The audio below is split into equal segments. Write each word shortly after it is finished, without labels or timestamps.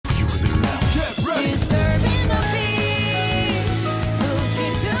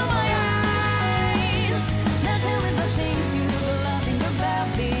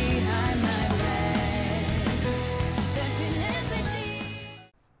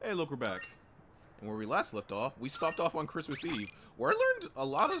Hey, look, we're back. And where we last left off, we stopped off on Christmas Eve, where I learned a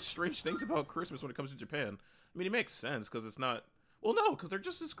lot of strange things about Christmas when it comes to Japan. I mean, it makes sense, because it's not... Well, no, because they're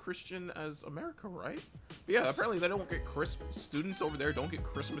just as Christian as America, right? But yeah, apparently they don't get students over there don't get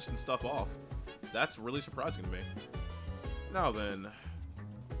Christmas and stuff off. That's really surprising to me. Now then...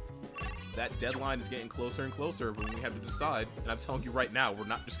 That deadline is getting closer and closer when we have to decide, and I'm telling you right now, we're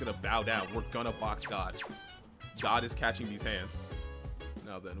not just gonna bow down, we're gonna box God. God is catching these hands.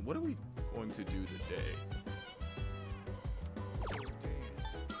 Now then, what are we going to do today?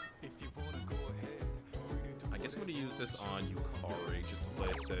 I guess I'm going to use this on Yukari just to play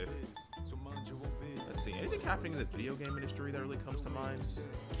it safe. Let's see, anything happening in the video game industry that really comes to mind?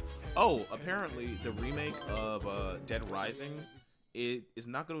 Oh, apparently the remake of Dead Rising is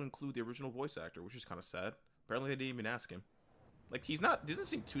not going to include the original voice actor, which is kind of sad. Apparently they didn't even ask him. Like, doesn't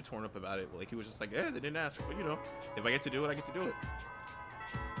seem too torn up about it. Like, he was just like, eh, they didn't ask. But, you know, if I get to do it, I get to do it.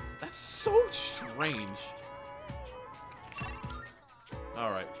 That's so strange.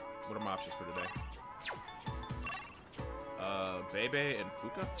 Alright, what are my options for today? Bebe and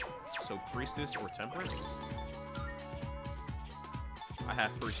Fuka? So, Priestess or Temperance? I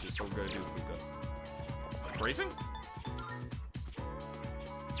have Priestess, so we're gonna do Fuka. Phrasing?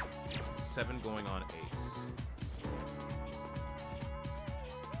 7 going on 8.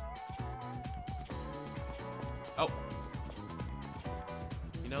 Oh.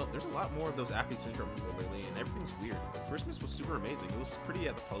 You know, there's a lot more of those athlete syndrome people lately, and everything's weird. But Christmas was super amazing. It was pretty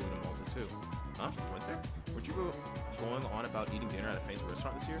at the Polygon Mall, too. Huh? You went there? Weren't you going on about eating dinner at a fancy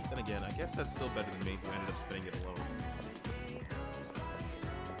restaurant this year? Then again, I guess that's still better than me, who ended up spending it alone.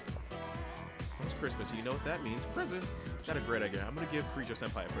 It's Christmas, you know what that means. Presents! Got a great idea. I'm gonna give Kirijo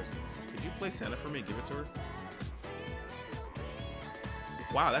Senpai a present. Could you play Santa for me and give it to her?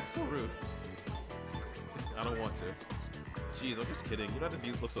 Wow, that's so rude. I don't want to. Jeez, I'm just kidding. You don't have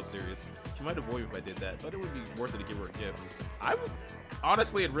to look so serious. She might avoid me if I did that, but it would be worth it to give her gifts. I would,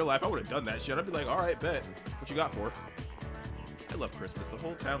 honestly, in real life, I would have done that shit. I'd be like, all right, bet. What you got for her? I love Christmas. The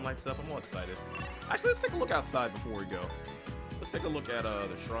whole town lights up. I'm all excited. Actually, let's take a look outside before we go. Let's take a look at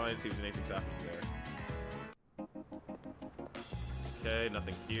the shrine, see if anything's happening there. Okay,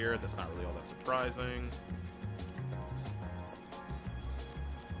 nothing here. That's not really all that surprising.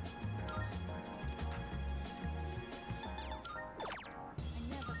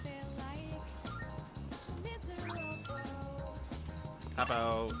 How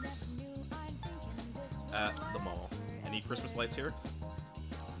about at the mall? Any Christmas lights here?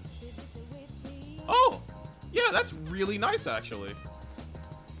 Oh! Yeah, that's really nice, actually.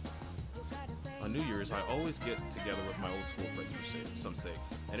 On New Year's, I always get together with my old school friends for some sake.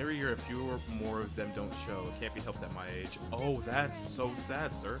 And every year, a few or more of them don't show. It can't be helped at my age. Oh, that's so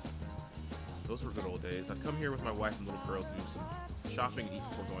sad, sir. Those were good old days. I'd come here with my wife and little girl to do some shopping and eat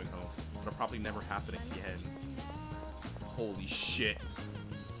before going home. But it'll probably never happen again. Holy shit.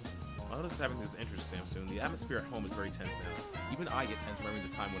 While this is having this entrance exam soon, the atmosphere at home is very tense now. Even I get tense remembering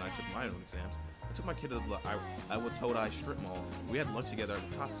the time when I took my own exams. I took my kid to the Iwatodai Strip Mall. We had lunch together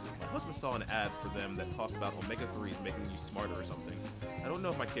at Katsu. My husband saw an ad for them that talked about omega-3s making you smarter or something. I don't know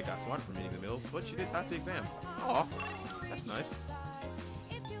if my kid got smarter from eating the meal, but she did pass the exam. Aw, that's nice.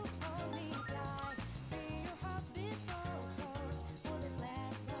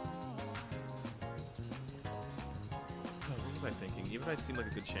 What was I thinking? Even if I seem like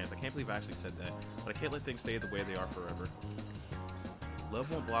a good chance, I can't believe I actually said that, but I can't let things stay the way they are forever. Love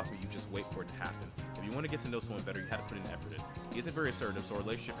won't blossom, you just wait for it to happen. If you want to get to know someone better, you have to put in effort in. He isn't very assertive, so our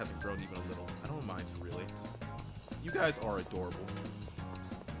relationship hasn't grown even a little. I don't mind, really. You guys are adorable.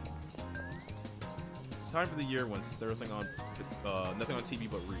 It's time for the year when there's nothing on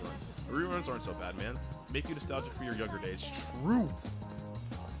TV but reruns. The reruns aren't so bad, man. Make you nostalgic for your younger days. True!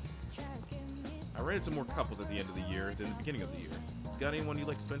 I ran into more couples at the end of the year than the beginning of the year. Got anyone you'd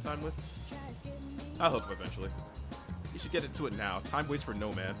like to spend time with? I'll hook up eventually. You should get into it now. Time waits for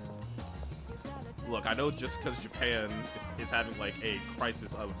no man. Look, I know just because Japan is having like a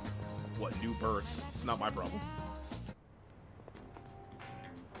crisis of, what, new births, it's not my problem.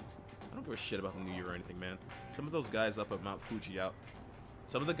 I don't give a shit about the new year or anything, man. Some of those guys up at Mount Fuji out.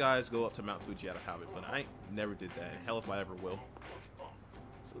 Some of the guys go up to Mount Fuji out of habit, but I never did that. Hell if I ever will.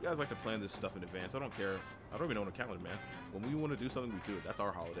 Some guys like to plan this stuff in advance. I don't care. I don't even own a calendar, man. When we want to do something, we do it. That's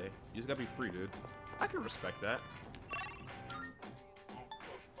our holiday. You just gotta be free, dude. I can respect that.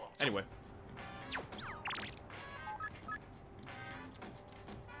 Anyway.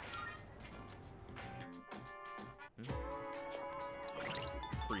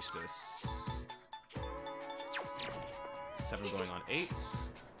 Priestess. 7 going on 8.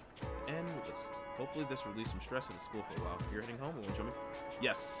 And Hopefully this releases some stress in the school for a while. You're heading home, will you join me?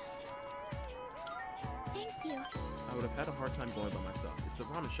 Yes. Thank you. I would have had a hard time going by myself. It's the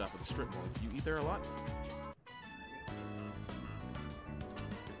ramen shop at the strip mall. Do you eat there a lot?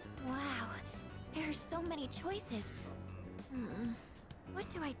 Wow, there are so many choices. What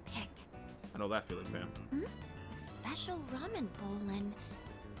do I pick? I know that feeling, fam. A special ramen bowl and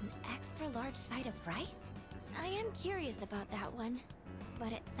an extra large side of rice? I am curious about that one,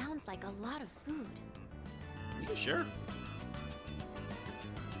 but it sounds like a lot of food. Yeah, sure.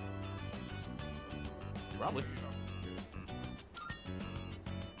 Probably.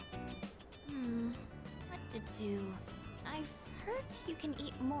 What to do? I've heard you can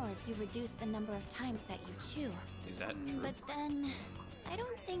eat more if you reduce the number of times that you chew. Is that true? But then, I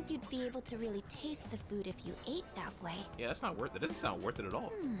don't think you'd be able to really taste the food if you ate that way. Yeah, that's not worth it. That doesn't sound worth it at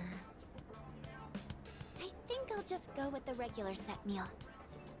all. I think I'll just go with the regular set meal.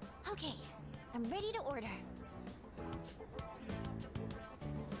 Okay, I'm ready to order.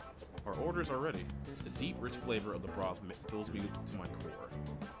 Our orders are ready. The deep, rich flavor of the broth fills me to my core.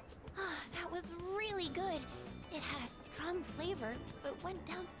 That was really good. It had a strong flavor, but went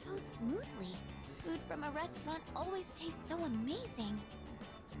down so smoothly. Food from a restaurant always tastes so amazing.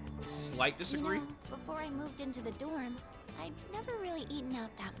 Slight disagree. You know, before I moved into the dorm, I'd never really eaten out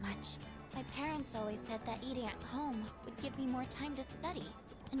that much. My parents always said that eating at home would give me more time to study.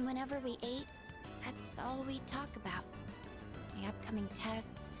 And whenever we ate, that's all we'd talk about. My upcoming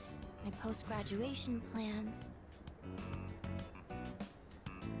tests, my post-graduation plans.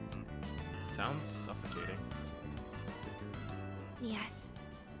 Sounds suffocating. Yes,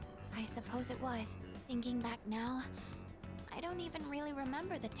 I suppose it was. Thinking back now, I don't even really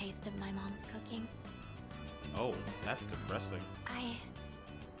remember the taste of my mom's cooking. Oh, that's depressing. I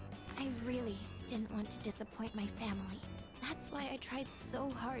really didn't want to disappoint my family. That's why I tried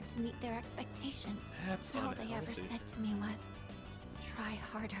so hard to meet their expectations. That's All unhealthy. they ever said to me was, try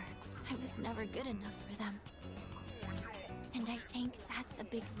harder. I was never good enough for them. And I think that's a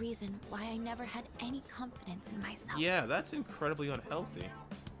big reason why I never had any confidence in myself. Yeah, that's incredibly unhealthy.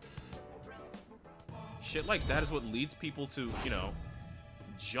 Shit like that is what leads people to, you know,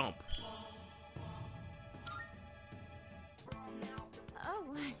 jump.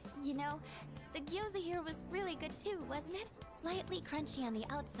 Oh, you know, the gyoza here was really good too, wasn't it? Lightly crunchy on the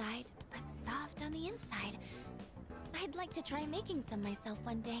outside, but soft on the inside. I'd like to try making some myself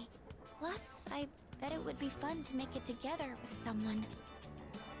one day. Plus, I bet it would be fun to make it together with someone.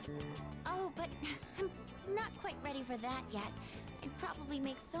 Oh, but I'm not quite ready for that yet. I'd probably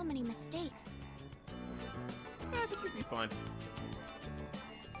make so many mistakes. I think you'd be fine.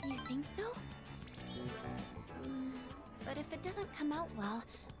 You think so? But if it doesn't come out well,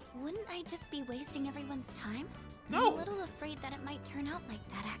 wouldn't I just be wasting everyone's time? No. I'm a little afraid that it might turn out like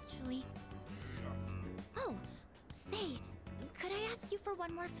that, actually. Oh, say, could I ask you for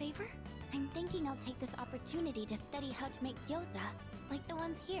one more favor? I'm thinking I'll take this opportunity to study how to make gyoza, like the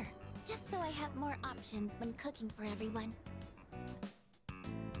ones here, just so I have more options when cooking for everyone.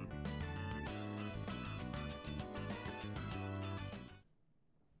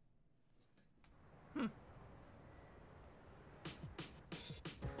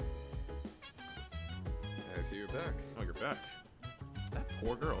 I see you're back. Oh, you're back. That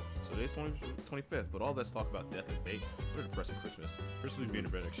poor girl. So today's 25th, but all this talk about death and fate, what a depressing Christmas. Christmas will be in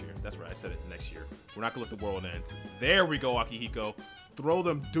the bed next year. That's right, I said it next year. We're not gonna let the world end. There we go, Akihiko. Throw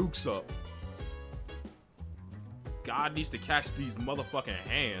them dukes up. God needs to catch these motherfucking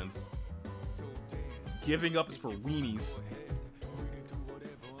hands. Giving up is for weenies.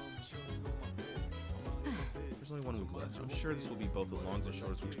 There's only 1 week left. I'm sure this will be both the longest and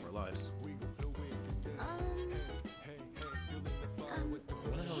shortest weeks of our lives.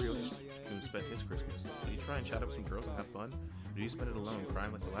 What the hell are you gonna spend his Christmas? Did you try and chat up with some girls and have fun? Or did you spend it alone,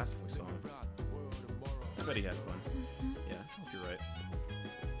 crying like the last time we saw him? I bet he had fun. Yeah, I hope you're right.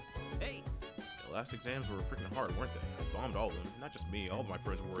 Hey! The last exams were freaking hard, weren't they? I bombed all of them. Not just me, all of my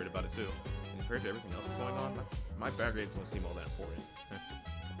friends were worried about it too. And compared to everything else going on, my bad grades don't seem all that important.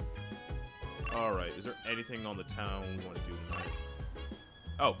 Alright, is there anything on the town we want to do tonight?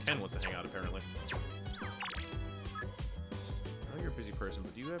 Oh, Ken wants to hang out apparently. I know you're a busy person,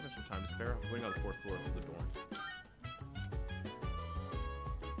 but do you have some time to spare? I'm waiting on the 4th floor of the dorm.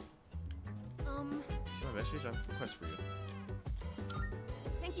 See my message? I have a request for you.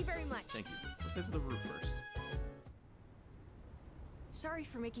 Thank you very much. Thank you. Let's head to the roof first. Sorry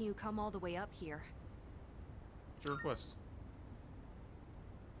for making you come all the way up here. What's your request?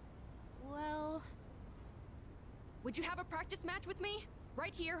 Well... would you have a practice match with me?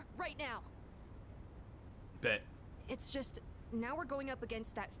 Right here, right now. Bet. It's just... now we're going up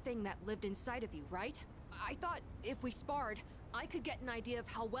against that thing that lived inside of you, right? I thought if we sparred, I could get an idea of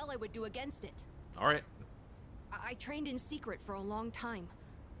how well I would do against it. Alright. I trained in secret for a long time,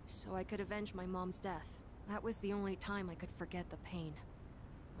 so I could avenge my mom's death. That was the only time I could forget the pain.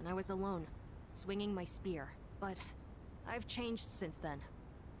 When I was alone, swinging my spear. But I've changed since then.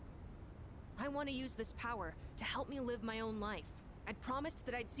 I want to use this power to help me live my own life. I'd promised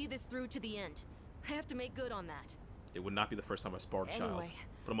that I'd see this through to the end. I have to make good on that. It would not be the first time I sparred a child. Anyway,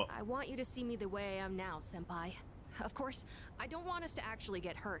 Put him up. I want you to see me the way I am now, Senpai. Of course, I don't want us to actually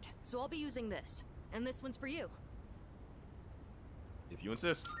get hurt, so I'll be using this. And this one's for you. If you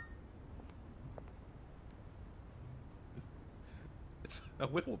insist. It's a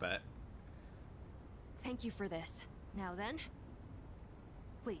Whipple bat. Thank you for this. Now then,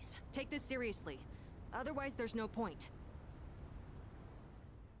 please, take this seriously. Otherwise, there's no point.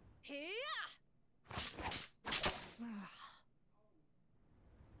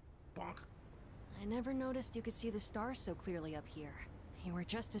 Bonk. I never noticed you could see the stars so clearly up here. You were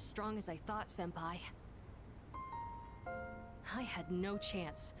just as strong as I thought, Senpai. I had no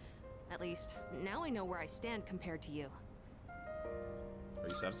chance. At least, now I know where I stand compared to you. Are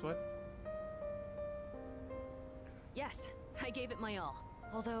you satisfied? Yes, I gave it my all.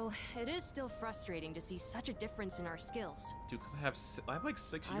 Although, it is still frustrating to see such a difference in our skills. Dude, because I have like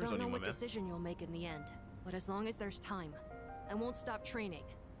 6 years I don't on know you, my what man. decision you'll make in the end, but as long as there's time, I won't stop training.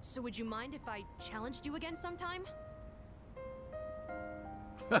 So would you mind if I challenged you again sometime?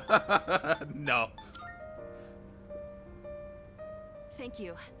 No. Thank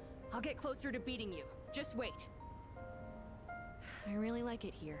you. I'll get closer to beating you. Just wait. I really like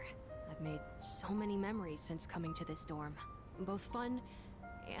it here. I've made so many memories since coming to this dorm. Both fun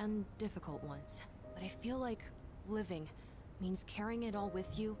and difficult ones. But I feel like living means carrying it all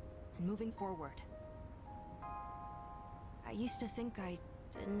with you and moving forward. I used to think I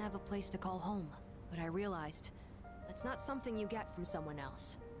didn't have a place to call home, but I realized that's not something you get from someone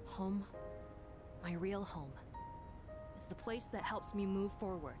else. Home, my real home, is the place that helps me move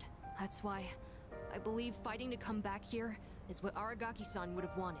forward. That's why I believe fighting to come back here is what Aragaki-san would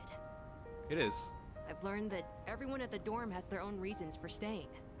have wanted. It is. I've learned that everyone at the dorm has their own reasons for staying,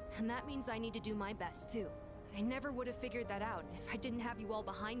 and that means I need to do my best too. I never would have figured that out if I didn't have you all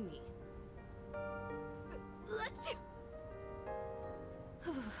behind me.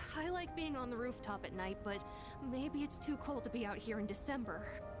 I like being on the rooftop at night, but maybe it's too cold to be out here in December.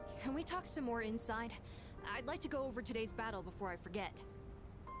 Can we talk some more inside? I'd like to go over today's battle before I forget.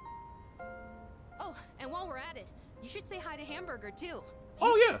 Oh, and while we're at it, you should say hi to Hamburger too.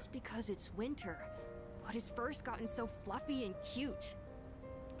 Oh, yeah. It's because it's winter, but his fur's gotten so fluffy and cute.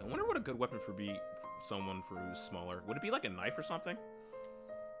 I wonder what a good weapon for someone who's smaller. Would it be like a knife or something?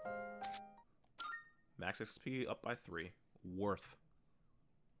 Max XP up by 3. Worth.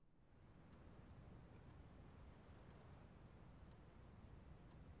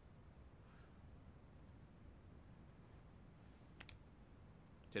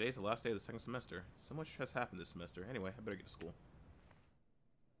 Today's the last day of the second semester. So much has happened this semester. Anyway, I better get to school.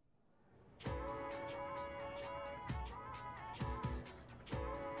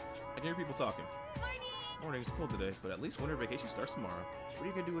 I can hear people talking. Morning. It's cold today, but at least winter vacation starts tomorrow. What are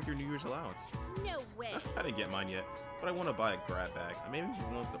you gonna do with your New Year's allowance? No way. I didn't get mine yet, but I want to buy a grab bag. I maybe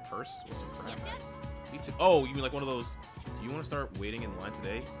one with the purse with some grab bag. Me too. Oh, you mean like one of those? Do you want to start waiting in line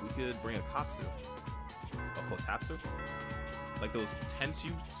today? We could bring a katsu. A kotatsu? Like those tents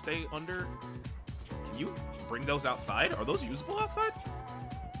you stay under? Can you bring those outside? Are those usable outside?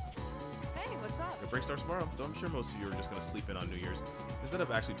 Hey, what's up? The break starts tomorrow, so I'm sure most of you are just gonna sleep in on New Year's. Instead of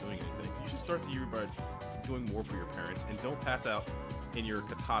actually doing anything, you should start the year by doing more for your parents, and don't pass out in your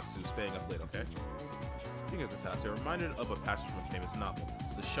katatsu staying up late, okay? Speaking of katatsu, I'm reminded of a passage from a famous novel,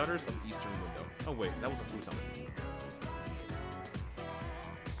 The Shutters of the Eastern Window. Oh wait, that was a futon.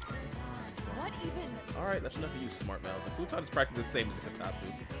 What even? Alright, that's enough of you smart mouths. A futon is practically the same as a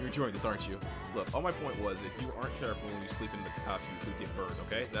katatsu. You're enjoying this, aren't you? Look, all my point was, if you aren't careful when you sleep in the katatsu, you could get burned,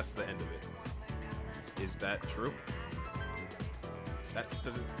 okay? That's the end of it. Is that true? That's,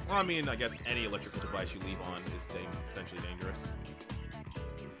 well, I mean, I guess any electrical device you leave on is potentially dangerous.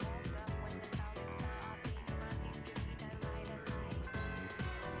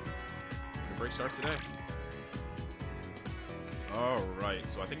 The break starts today. Alright,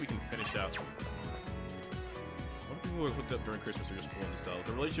 so I think we can finish out. What people who are hooked up during Christmas are just fooling themselves.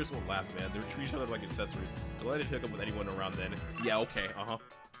 The relationships won't last, man. They treat each other like accessories. They'll let it hook up with anyone around then. Yeah, okay,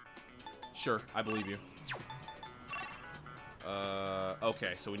 Sure, I believe you.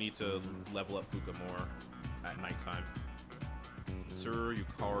 Okay, so we need to level up Fuka more at nighttime. Sir,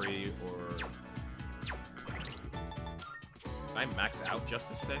 Yukari, or... Can I max out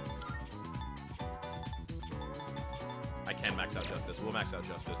Justice today? I can max out Justice. We'll max out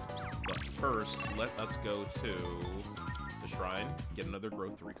Justice. But first, let us go to the shrine, get another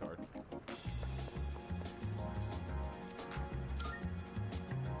Growth 3 card.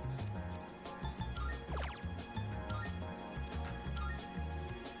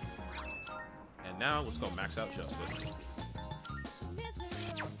 And now, let's go max out Justice.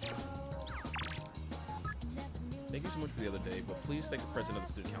 Thank you so much for the other day, but please thank the president of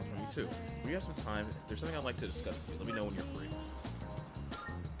the student council for me too. When you have some time, if there's something I'd like to discuss with you, let me know when you're free.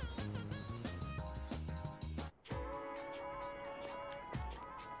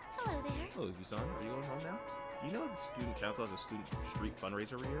 Hello there. Hello, Yusan. Are you going home now? You know the student council has a student street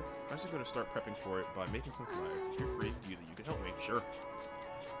fundraiser every year? I'm actually going to start prepping for it by making some flyers. If you're free, you can help me. Sure.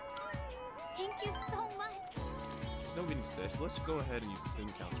 Thank you so much. No meeting today, so let's go ahead and use the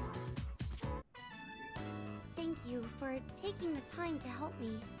student council room. Thank you for taking the time to help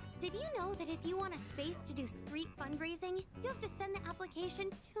me. Did you know that if you want a space to do street fundraising, you have to send the application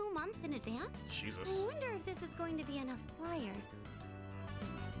 2 months in advance? Jesus. I wonder if this is going to be enough flyers.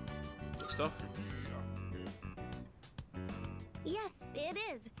 Good stuff. Yes, it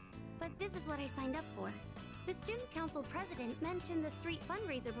is. But this is what I signed up for. The student council president mentioned the street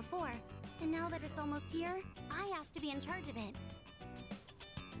fundraiser before, and now that it's almost here, I asked to be in charge of it.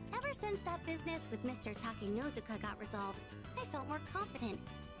 Ever since that business with Mr. Takenozuka got resolved, I felt more confident.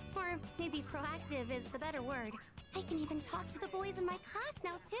 Or maybe proactive is the better word. I can even talk to the boys in my class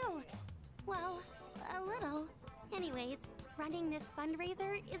now, too. Well, a little. Anyways, running this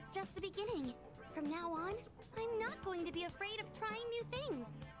fundraiser is just the beginning. From now on, I'm not going to be afraid of trying new things.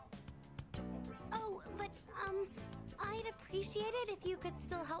 Oh, but, I'd appreciate it if you could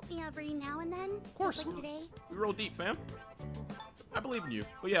still help me every now and then. Of course. Just like today. We roll deep, fam. I believe in you.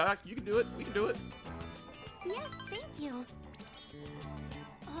 But yeah, you can do it. We can do it. Yes, thank you.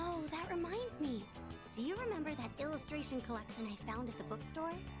 Oh, that reminds me. Do you remember that illustration collection I found at the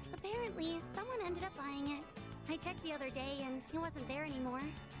bookstore? Apparently, someone ended up buying it. I checked the other day and he wasn't there anymore.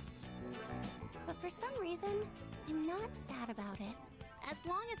 But for some reason, I'm not sad about it. As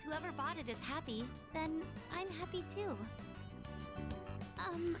long as whoever bought it is happy, then I'm happy too.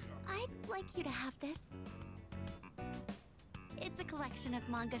 I'd like you to have this. It's a collection of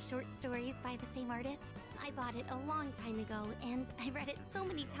manga short stories by the same artist. I bought it a long time ago, and I read it so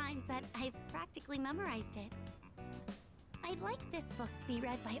many times that I've practically memorized it. I'd like this book to be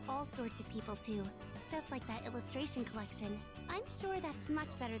read by all sorts of people too, just like that illustration collection. I'm sure that's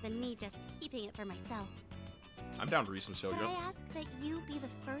much better than me just keeping it for myself. I'm down to read some Could shoujo. I ask that you be the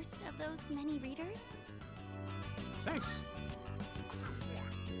first of those many readers? Thanks.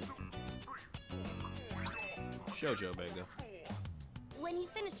 Shoujo manga. When you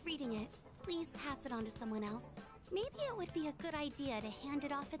finish reading it, please pass it on to someone else. Maybe it would be a good idea to hand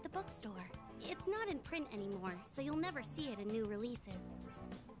it off at the bookstore. It's not in print anymore, so you'll never see it in new releases.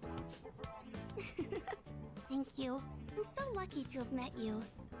 Thank you. I'm so lucky to have met you.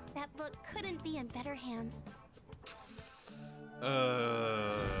 That book couldn't be in better hands.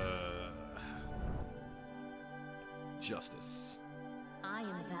 Justice. I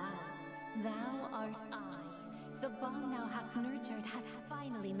am thou. Thou art I. The bond thou hast nurtured hath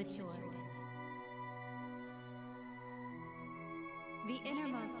finally matured. The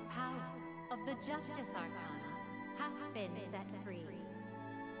innermost power of the Justice Arcana hath been set free.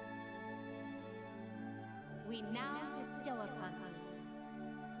 We now bestow upon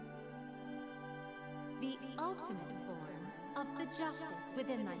thee the ultimate form of the justice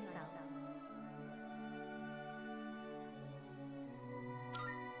within thyself.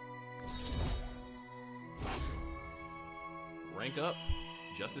 Rank up.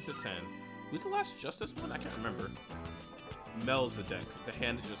 Justice at 10. Who's the last Justice one? I can't remember. Mel's the deck. The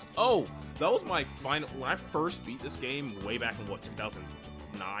hand is just... Oh! That was my final... When I first beat this game way back in, what,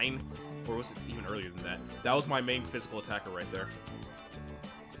 2009? Or was it even earlier than that? That was my main physical attacker right there.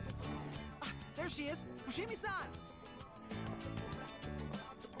 There she is! Fushimi-san!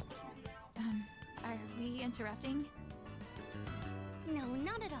 Are we interrupting? No,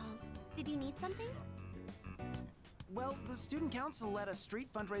 not at all. Did you need something? Well, the student council led a street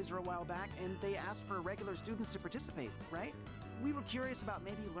fundraiser a while back, and they asked for regular students to participate, right? We were curious about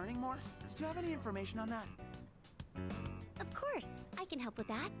maybe learning more. Did you have any information on that? Of course, I can help with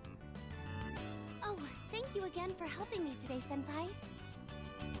that. Oh, thank you again for helping me today, Senpai.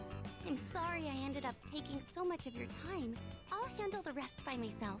 I'm sorry I ended up taking so much of your time. I'll handle the rest by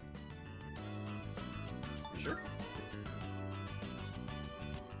myself. You sure?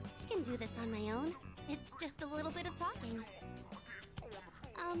 I can do this on my own. It's just a little bit of talking.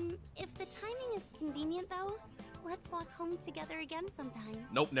 If the timing is convenient though, Let's walk home together again sometime.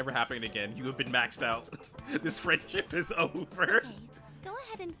 Nope, never happening again. You have been maxed out. This friendship is over. Okay, go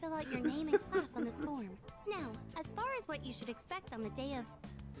ahead and fill out your name and class on this form. Now, as far as what you should expect on the day of...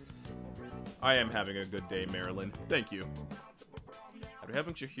 I am having a good day, Marilyn. Thank you. After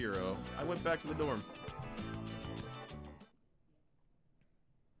having Chihiro, I went back to the dorm.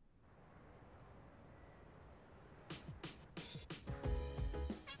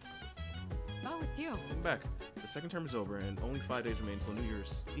 Oh, it's you. I'm back. The second term is over, and only 5 days remain until New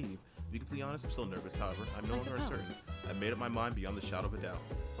Year's Eve. To be completely honest, I'm still nervous. However, I'm no longer uncertain. I've made up my mind beyond the shadow of a doubt.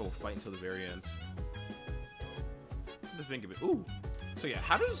 I will fight until the very end. Come to think of it. Ooh. So yeah,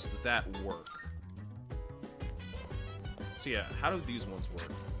 how does that work? So yeah, how do these ones work?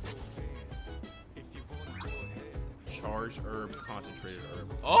 Charge herb, concentrated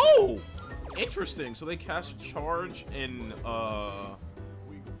herb. Oh! Interesting. So they cast charge in,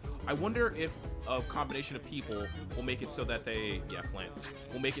 I wonder if a combination of people will make it so that they, yeah, plant,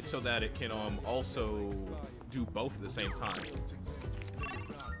 will make it so that it can also do both at the same time.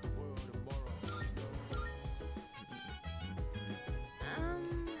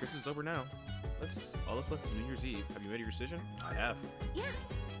 Christmas is over now. Let's New Year's Eve. Have you made your decision? I have. Yeah.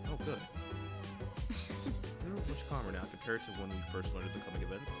 Oh, good. I'm much calmer now compared to when we first learned of the coming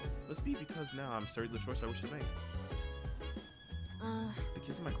events. Must be because now I'm certain of the choice I wish to make. The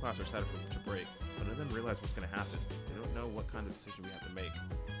kids in my class are excited for to break, but I then realize what's going to happen. They don't know what kind of decision we have to make.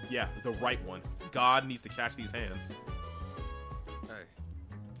 Yeah, the right one. God needs to catch these hands. Hey.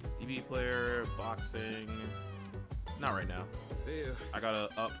 DVD player, boxing. Not right now. Ew. I gotta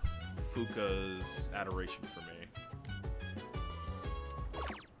up Fuka's adoration for me.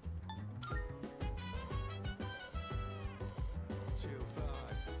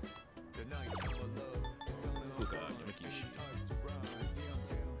 Fuka, Yamakishi.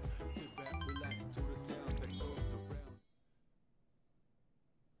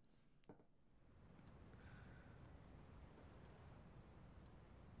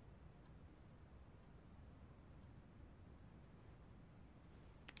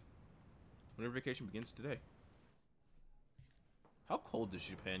 Winter vacation begins today. How cold does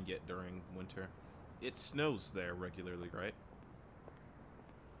Japan get during winter? It snows there regularly, right?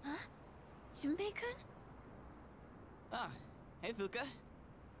 Huh? Junpei-kun? Ah, hey Fuka.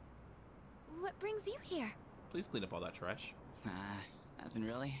 What brings you here? Please clean up all that trash. Nothing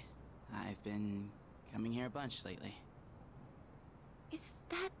really. I've been coming here a bunch lately. Is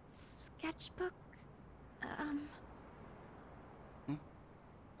that sketchbook?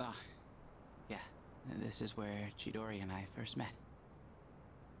 Ah, yeah. This is where Chidori and I first met.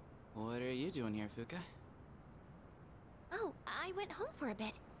 What are you doing here, Fuka? Oh, I went home for a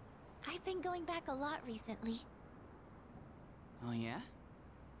bit. I've been going back a lot recently. Oh yeah?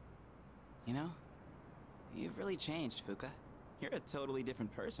 You know, you've really changed, Fuka. You're a totally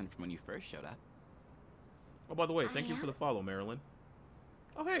different person from when you first showed up. Oh, by the way, thank you am? for the follow, Marilyn.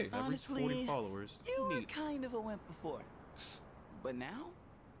 Oh, hey, I've reached 40 Honestly, followers. You were Neat. kind of a wimp before. But now,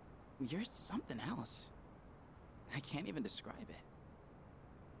 you're something else. I can't even describe it.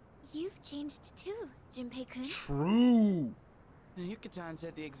 You've changed too, Junpei-kun. True. Yuka-tan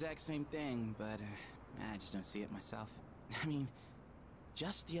said the exact same thing, but I just don't see it myself. I mean,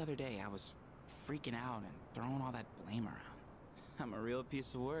 just the other day I was freaking out and throwing all that blame around. I'm a real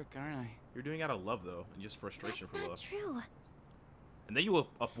piece of work, aren't I? You're doing it out of love, though, and just frustration That's for not us. true. And then you were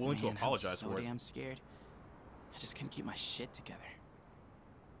willing to Man, apologize I'm so for it. damn scared. I just couldn't keep my shit together.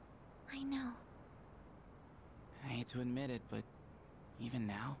 I know. I hate to admit it, but even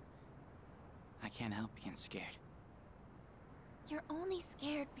now, I can't help being scared. You're only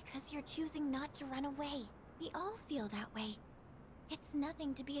scared because you're choosing not to run away. We all feel that way. It's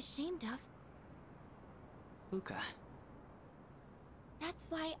nothing to be ashamed of. Fuka. That's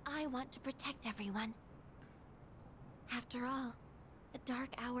why I want to protect everyone. After all, the dark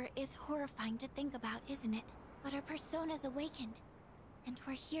hour is horrifying to think about, isn't it? But our persona's awakened, and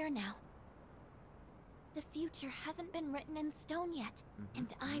we're here now. The future hasn't been written in stone yet,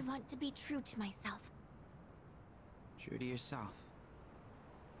 and I want to be true to myself. True to yourself.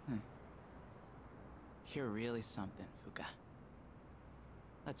 You're really something, Fuka.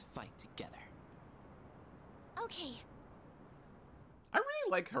 Let's fight together. Okay, I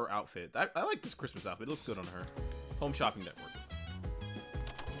really like her outfit. I like this Christmas outfit. It looks good on her. Home Shopping Network.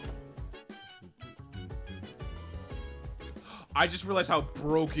 I just realized how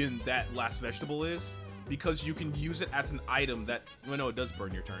broken that last vegetable is. Because you can use it as an item that... Well, no, it does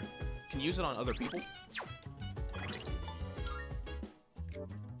burn your turn. Can you use it on other people?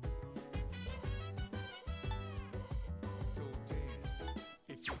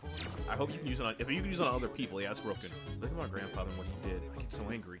 I hope you can use it on. If you can use it on other people, yeah, it's broken. Look at my grandfather and what he did. I get so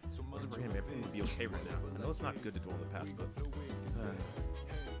angry. If it wasn't for him, everything would be okay right now. I know it's not good to dwell on the past, but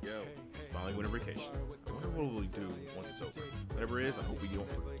yo, finally winter vacation. I wonder what we'll do once it's over. Whatever it is, I hope we don't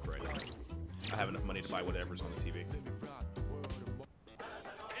regret it. I have enough money to buy whatever's on the TV.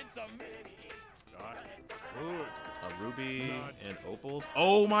 It's a mini. Not good. A ruby and opals.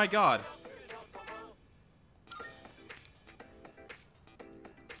 Oh my god!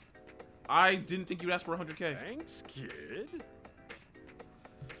 I didn't think you'd ask for 100K. Thanks, kid.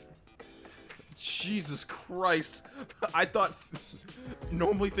 Jesus Christ. I thought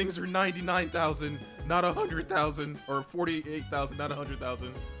normally things are 99,000, not 100,000, or 48,000, not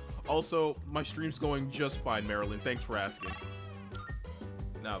 100,000. Also, my stream's going just fine, Marilyn. Thanks for asking.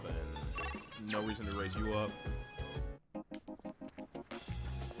 Now then, no reason to raise you up.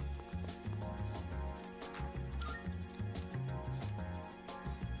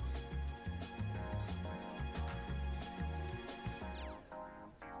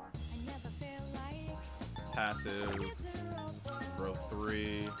 Passive, growth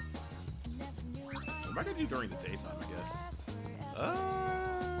 3. What am I gonna do during the daytime, I guess?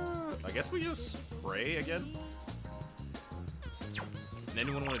 I guess we just pray again? And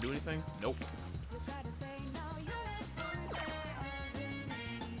anyone want to do anything? Nope.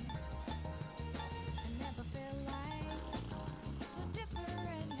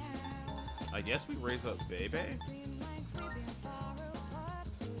 I guess we raise up Bebe?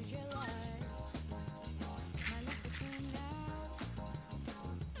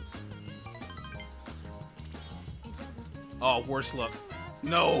 Oh, worse luck.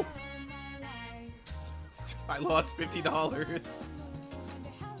 No! I lost $50.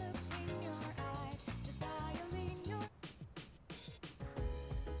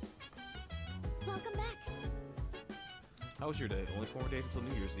 Welcome back. How was your day? Only 4 days until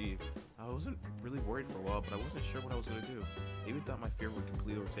New Year's Eve. I wasn't really worried for a while, but I wasn't sure what I was going to do. I even thought my fear would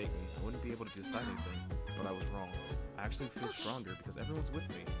completely overtake me. I wouldn't be able to decide anything, but I was wrong. I actually feel stronger because everyone's with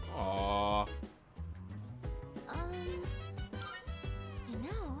me. Aww. You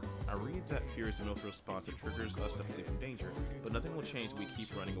know, I read that fear is the most response that triggers us to flee from danger, but nothing will change if we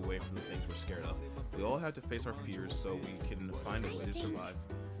keep running away from the things we're scared of. We all have to face our fears so we can find a way to survive.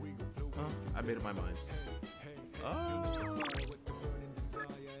 I made up my mind.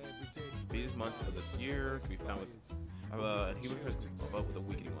 This month of this year can be found with and he would with a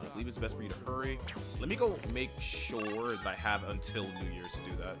weakening one. I believe it's best for you to hurry. Let me go make sure that I have until New Year's to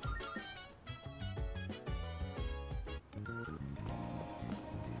do that.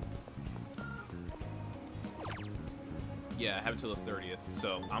 Yeah, I have until the 30th,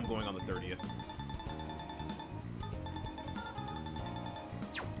 so I'm going on the 30th.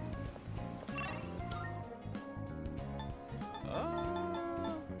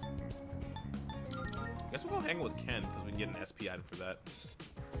 Guess we'll go hang with Ken because we can get an SP item for that.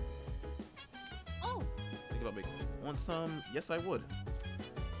 Oh! Think about making. Want some? Yes, I would.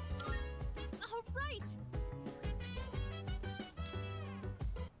 Oh, right!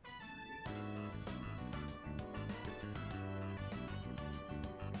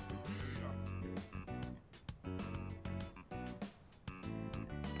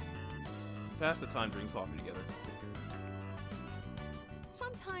 Pass the time drinking coffee together.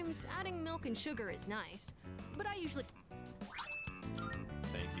 Sometimes adding milk and sugar is nice, but I usually...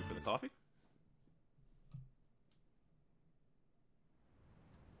 Thank you for the coffee.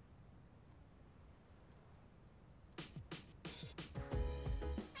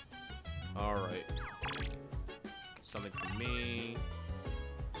 Alright. Something for me.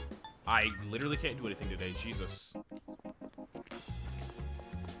 I literally can't do anything today, Jesus.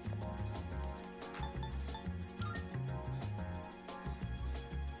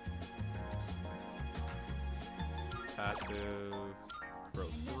 Passive,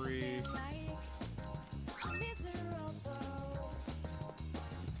 growth 3.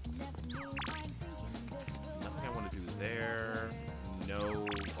 Nothing I want to do there. No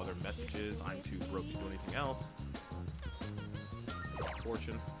other messages. I'm too broke to do anything else.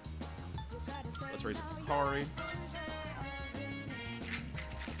 Fortune. Let's raise a Picari.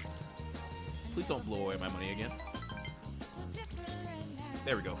 Please don't blow away my money again.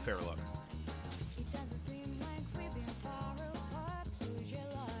 There we go, fair luck.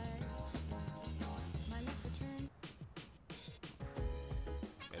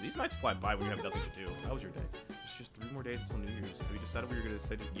 These nights fly by when you have nothing to do. How was your day? It's just 3 more days until New Year's. Have you decided what you're going to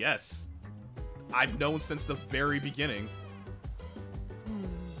say? Yes! I've known since the very beginning.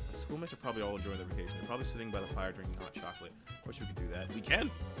 The schoolmates are probably all enjoying their vacation. They're probably sitting by the fire drinking hot chocolate. I wish we could do that. We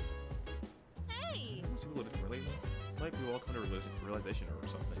can! Hey! Let's see what we're late. like we all come to realization or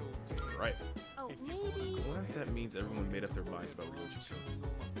something. Right. Oh, maybe. I wonder if that means everyone made up their minds about Ryoji.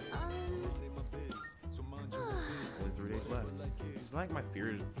 Only 3 days left. It's not like my fear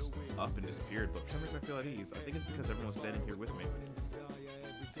is up and disappeared, but for some reason I feel at ease. I think it's because everyone's standing here with me.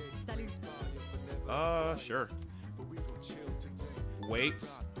 Salut. Sure. Wait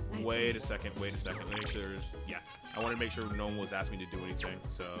a second. Let me make sure there's... Yeah. I wanted to make sure no one was asking me to do anything,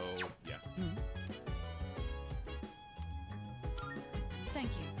 so... Yeah. Thank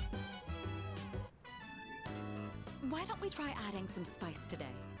you. Why don't we try adding some spice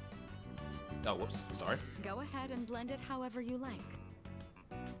today? Oh, whoops. Sorry. Go ahead and blend it however you like.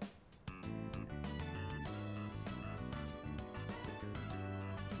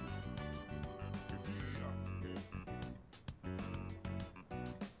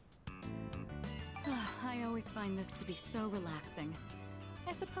 I always find this to be so relaxing.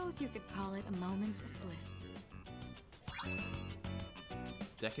 I suppose you could call it a moment of bliss.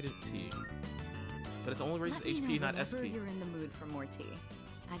 Decadent tea. But it's only raises Let me HP, know not whenever SP. you're in the mood for more tea.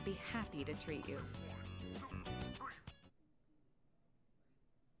 I'd be happy to treat you.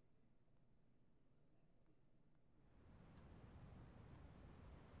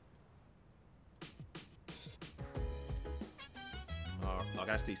 I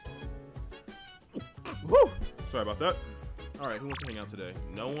gotta stay. Woo! Sorry about that. Alright, who wants to hang out today?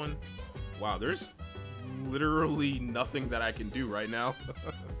 No one? Wow, there's literally nothing that I can do right now.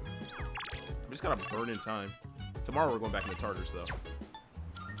 I'm just gotta burn in time. Tomorrow we're going back into Tartarus, though.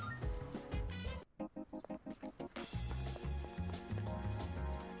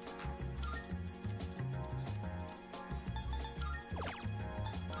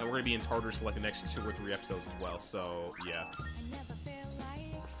 And we're gonna be in Tartarus for like the next 2 or 3 episodes as well, so yeah.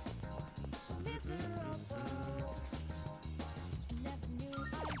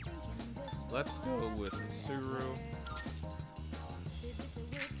 Let's go with Suru.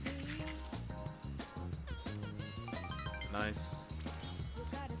 Nice.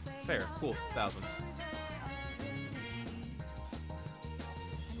 Fair. Cool. 1,000.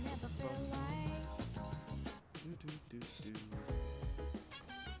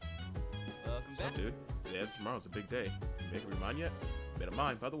 Welcome What's up, dude? Yeah, tomorrow's a big day. You make up your mind yet? Made a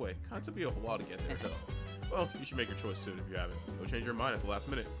mind, by the way. Kind of be a whole while to get there, though. Well, you should make your choice soon if you haven't. Don't change your mind at the last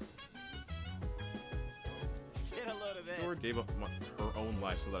minute. Get a load of this. Dora gave up her own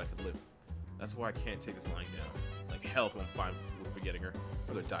life so that I could live. That's why I can't take this lying down. Like hell if I'm fine with forgetting her.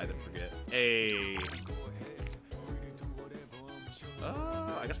 I'd rather die than forget. Hey.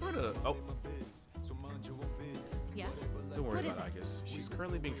 I guess we're gonna... Oh. Yes? Don't worry What about is Igus. She's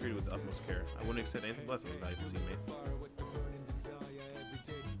currently being treated with the utmost care. I wouldn't accept anything less than a valuable teammate.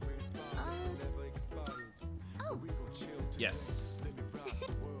 Oh. Yes.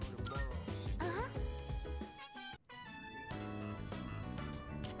 Uh-huh.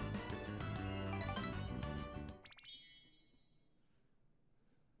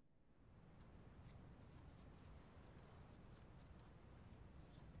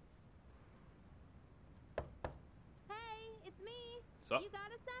 Hey, it's me. What's up? You got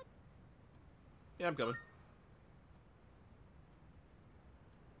a sec? Yeah, I'm coming.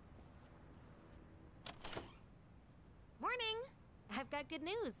 Morning! I've got good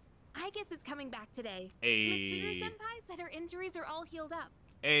news. Igus is coming back today. Hey. Mitsuru Senpai said her injuries are all healed up.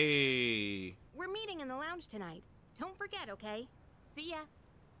 Hey. We're meeting in the lounge tonight. Don't forget, okay? See ya.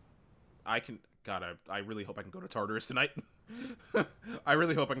 I can... God, I really hope I can go to Tartarus tonight. I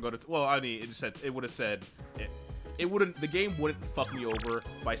really hope I can go to... Well, I mean, it would have said... It wouldn't... The game wouldn't fuck me over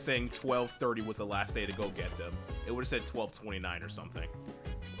by saying 12:30 was the last day to go get them. It would have said 12:29 or something.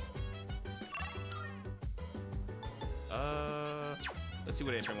 Let's see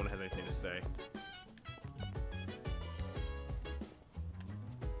what anyone has anything to say.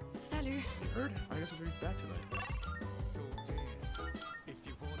 Salut. You heard? I guess we'll be back tonight.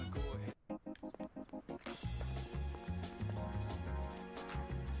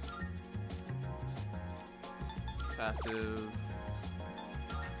 Passive.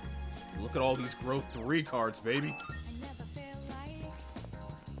 Look at all these growth 3 cards, baby.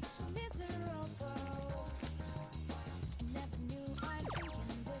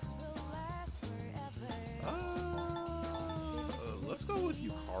 Let's go with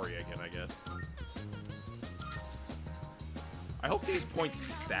Yukari again, I guess. I hope these points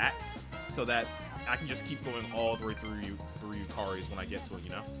stack so that I can just keep going all the way through Yukari's when I get to it, you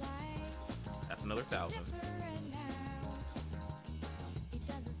know? That's another 1,000.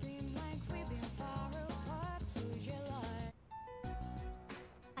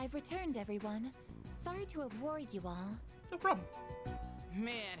 I've returned, everyone. Sorry to have worried you all. No problem.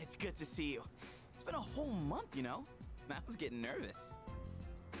 Man, it's good to see you. It's been a whole month, you know? I was getting nervous.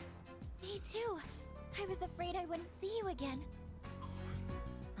 Me too. I was afraid I wouldn't see you again.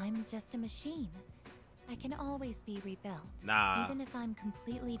 I'm just a machine. I can always be rebuilt. Nah. Even if I'm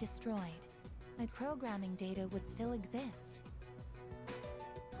completely destroyed, my programming data would still exist.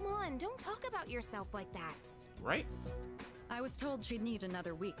 Come on, don't talk about yourself like that. Right? I was told she'd need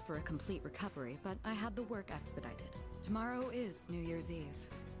another week for a complete recovery, but I had the work expedited. Tomorrow is New Year's Eve.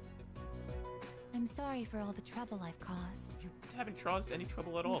 I'm sorry for all the trouble I've caused. You haven't caused any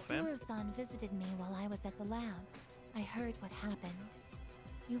trouble at all, fam. Mitsuru-san visited me while I was at the lab. I heard what happened.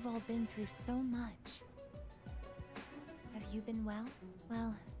 You've all been through so much. Have you been well?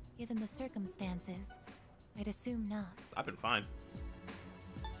 Well, given the circumstances, I'd assume not. I've been fine.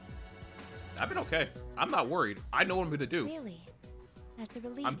 I've been okay. I'm not worried. I know what I'm gonna do. Really? That's a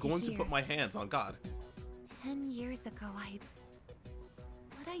relief. I'm going to hear. put my hands on God. 10 years ago,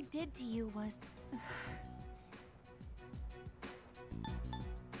 what I did to you was...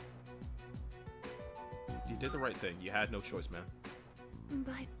 You did the right thing. You had no choice, man.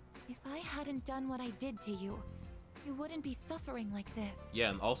 But if I hadn't done what I did to you, you wouldn't be suffering like this. Yeah,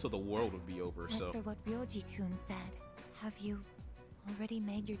 and also the world would be over, As so... for what Ryoji-kun said, have you already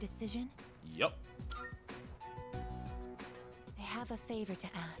made your decision? Yup. I have a favor to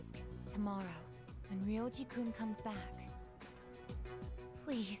ask. Tomorrow, when Ryoji-kun comes back,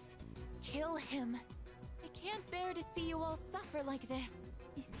 please, kill him. I can't bear to see you all suffer like this.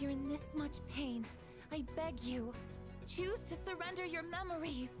 If you're in this much pain, I beg you, choose to surrender your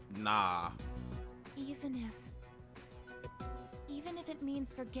memories. Nah. Even if it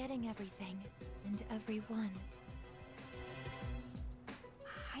means forgetting everything and everyone.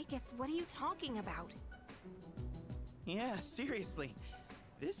 I guess, what are you talking about? Yeah, seriously.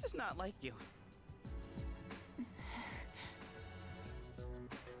 This is not like you.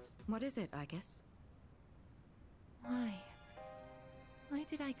 What is it, I guess? Why? Why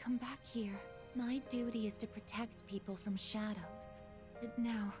did I come back here? My duty is to protect people from shadows. But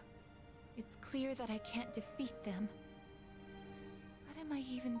now, it's clear that I can't defeat them. What am I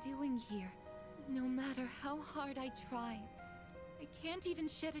even doing here? No matter how hard I try, I can't even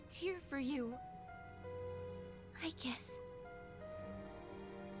shed a tear for you. I guess.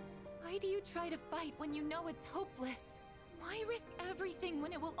 Why do you try to fight when you know it's hopeless? Why risk everything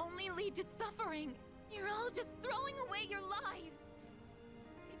when it will only lead to suffering? You're all just throwing away your lives.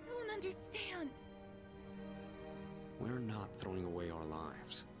 I don't understand. We're not throwing away our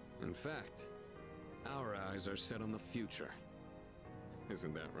lives. In fact, our eyes are set on the future.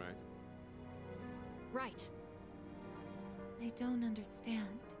 Isn't that right? Right. I don't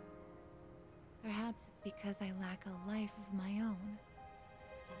understand. Perhaps it's because I lack a life of my own.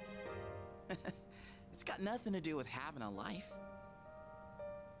 It's got nothing to do with having a life.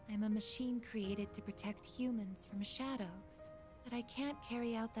 I'm a machine created to protect humans from shadows, but I can't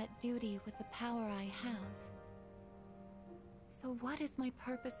carry out that duty with the power I have. So what is my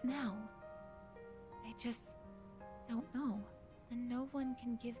purpose now? I just don't know, and no one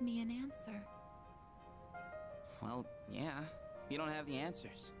can give me an answer. Well, yeah, you don't have the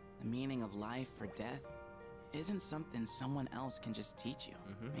answers. The meaning of life or death isn't something someone else can just teach you.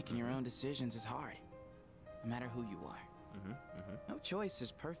 Making your own decisions is hard, no matter who you are. No choice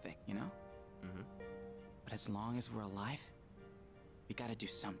is perfect, you know? But as long as we're alive, we gotta do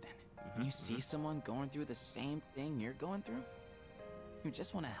something. When you see someone going through the same thing you're going through, you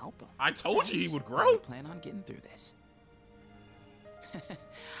just want to help them. I told you he would Why grow. we plan on getting through this.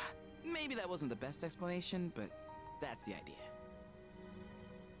 Maybe that wasn't the best explanation, but that's the idea.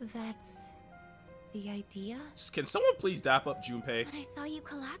 That's the idea? Can someone please dap up Junpei? When I saw you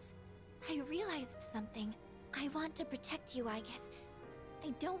collapse, I realized something. I want to protect you, I guess. I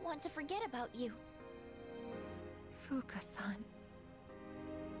don't want to forget about you. Fuka-san.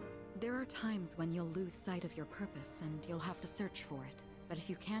 There are times when you'll lose sight of your purpose and you'll have to search for it. But if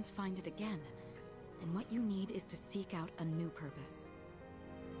you can't find it again, then what you need is to seek out a new purpose.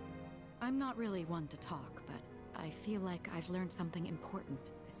 I'm not really one to talk, but I feel like I've learned something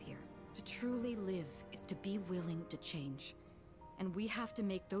important this year. To truly live is to be willing to change. And we have to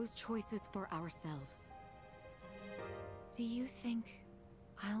make those choices for ourselves. Do you think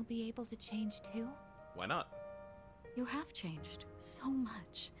I'll be able to change too? Why not? You have changed so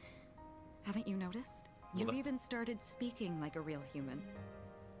much. Haven't you noticed? Well, You've even started speaking like a real human.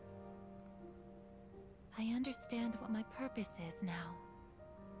 I understand what my purpose is now.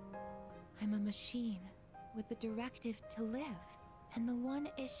 I'm a machine with the directive to live, and the one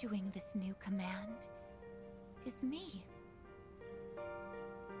issuing this new command is me.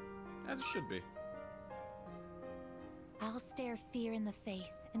 As it should be. I'll stare fear in the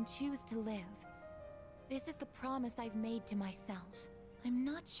face and choose to live. This is the promise I've made to myself. I'm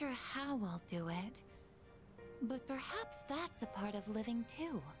not sure how I'll do it, but perhaps that's a part of living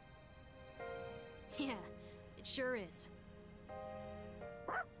too. Yeah, it sure is.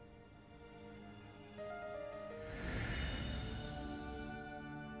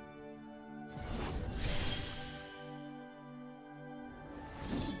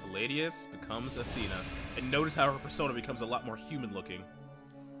 Palladius becomes Athena, and notice how her persona becomes a lot more human looking.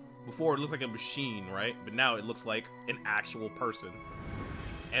 Before it looked like a machine, right? But now it looks like an actual person.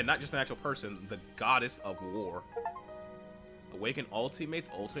 And not just an actual person, the goddess of war. Awaken all teammates'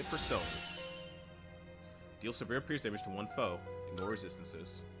 ultimate personas. Deal severe pierce damage to one foe. Ignore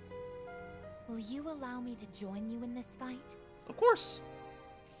resistances. Will you allow me to join you in this fight? Of course!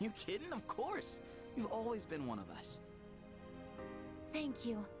 You kidding? Of course! You've always been one of us. Thank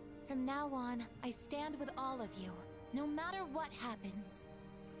you. From now on, I stand with all of you, no matter what happens.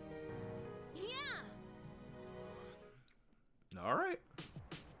 Yeah! Alright.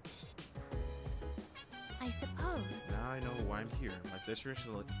 I suppose. Now I know why I'm here. My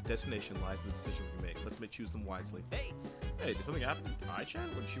destination lies in the decision we make. Let's choose them wisely. Hey! Hey, did something happen to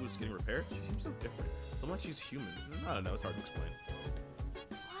Ai-chan when she was getting repaired? She seems so different. So much she's human. I don't know, it's hard to explain.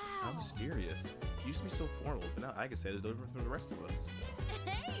 Wow. How mysterious. She used to be so formal, but now Aigis said is different from the rest of us.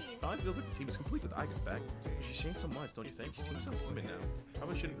 Hey! It finally feels like the team is complete with Aigis back. She's changed so much, don't you think? She seems so human now.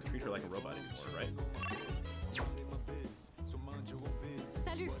 Probably shouldn't treat her like a robot anymore, right?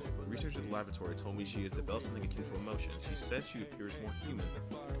 Salut! Researchers at the laboratory told me she has developed something akin to emotion. She says she appears more human.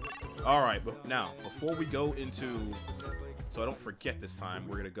 Alright, but now, before we go into... So I don't forget this time,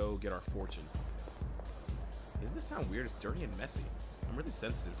 we're gonna go get our fortune. Doesn't this sound weird? It's dirty and messy. I'm really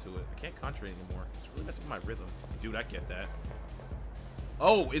sensitive to it. I can't concentrate anymore. It's really messing with my rhythm. Dude, I get that.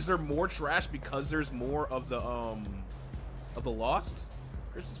 Oh, is there more trash because there's more of the Lost?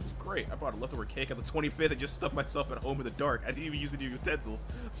 Christmas was great. I brought a leftover cake on the 25th and just stuffed myself at home in the dark. I didn't even use any utensils.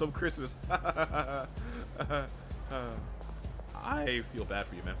 Some Christmas. I feel bad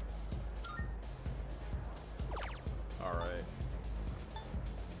for you, man. Alright.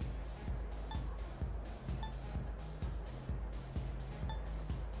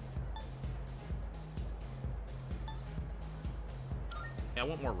 Yeah, I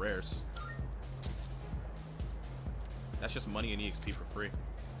want more rares. That's just money and EXP for free.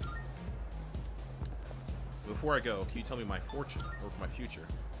 Before I go, can you tell me my fortune, or my future?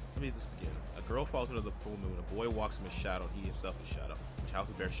 Let me just begin. A girl falls into the full moon, a boy walks in his shadow, he himself is shadow. A child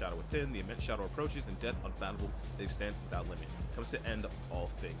who bears shadow within, the immense shadow approaches, and death unfathomable, it extends without limit. Comes to end of all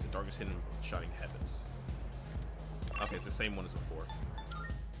things, the darkness hidden in shining heavens. Okay, it's the same one as before.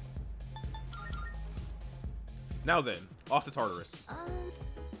 Now then, off to Tartarus.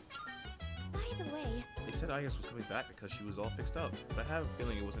 By the way... They said Aigis was coming back because she was all fixed up, but I have a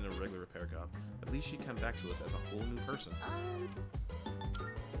feeling it wasn't a regular repair job. At least she'd come back to us as a whole new person.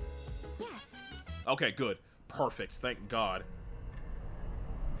 Yes. Okay, good. Perfect. Thank God.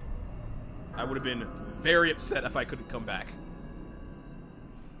 I would have been very upset if I couldn't come back.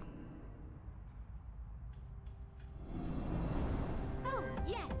 Oh,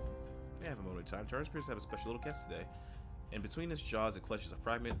 yes. May I have a moment of time? Tartarus appears to have a special little guest today. And between its jaws, it clutches a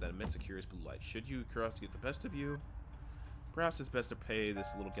fragment that emits a curious blue light. Should you curiosity get the best of you, perhaps it's best to pay this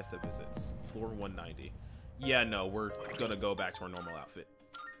little guest a visit. Floor 190. Yeah, no, we're gonna go back to our normal outfit.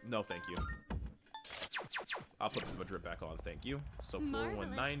 No, thank you. I'll put the drip back on, thank you. So floor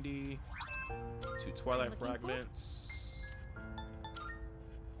 190, 2 Twilight fragments.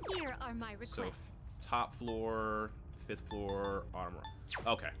 Here are my requests. So top floor, 5th floor, armor.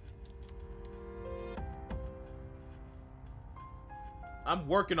 Okay. I'm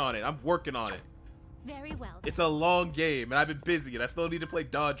working on it. I'm working on it. Very well. It's a long game, and I've been busy, and I still need to play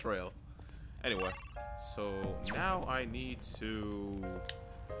Dawn Trail. Anyway, so now I need to...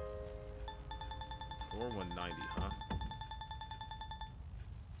 Floor 190, huh?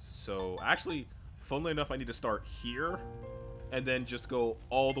 So, actually, funnily enough, I need to start here, and then just go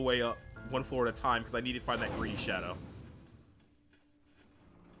all the way up, one floor at a time, because I need to find that green shadow.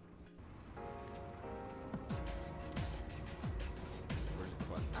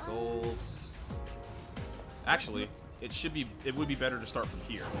 Gold. Actually, it would be better to start from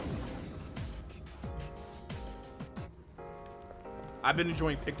here. I've been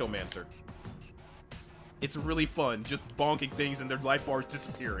enjoying Pictomancer. It's really fun, just bonking things and their life bars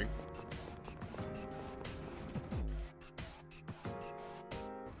disappearing.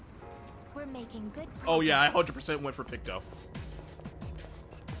 We're making good progress. Oh yeah, I 100% went for Picto.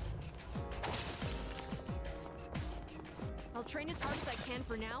 I'll train as hard as I can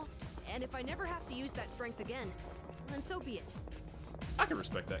for now, and if I never have to use that strength again, then so be it. I can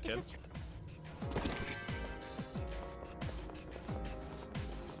respect that, kid.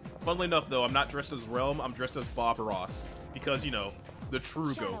 Funnily enough, though, I'm not dressed as Realm. I'm dressed as Bob Ross because, you know, the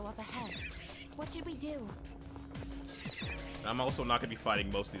true Shadow GOAT. up ahead. What should we do? I'm also not going to be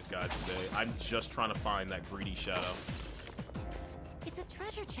fighting most of these guys today. I'm just trying to find that greedy Shadow. It's a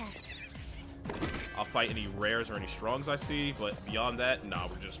treasure chest. I'll fight any rares or any strongs I see, but beyond that, nah,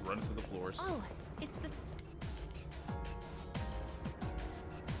 we're just running through the floors. Oh, it's the...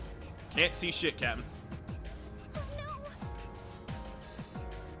 Can't see shit, Captain. Oh no!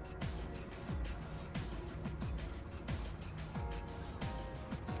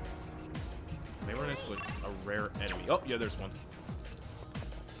 Maybe we're gonna switch a rare enemy. Oh, yeah, there's one.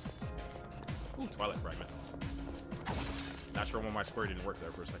 Ooh, Twilight Fragment. Not sure why my square didn't work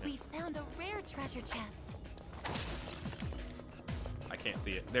there for a second. We found a rare treasure chest. I can't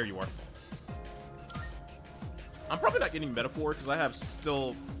see it. There you are. I'm probably not getting Metaphor because I have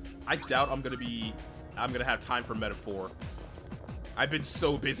still... I doubt I'm gonna have time for Metaphor. I've been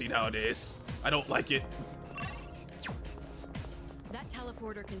so busy nowadays. I don't like it. That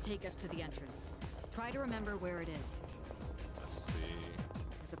teleporter can take us to the entrance. Try to remember where it is. Let's see.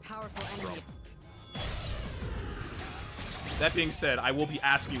 There's a powerful enemy. That being said, I will be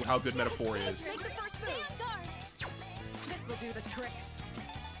asking you how good Metaphor is. Make the first move. This will do the trick.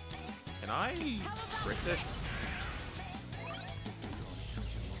 Can I trick this?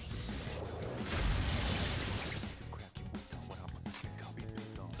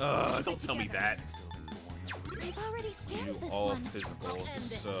 Don't tell me that. I've already scanned You this all one. physical,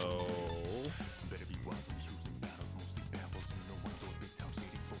 so...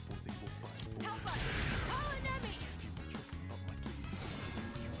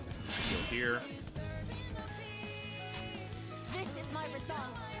 Heal here. This is my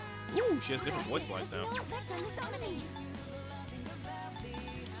resolve. Ooh, she has different voice lines now. No effect on the summoning.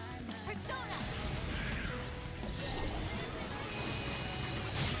 Persona.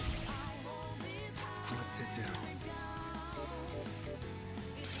 What to do?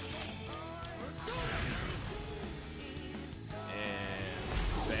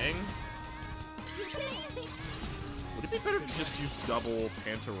 And... bang. Would it be better to just use double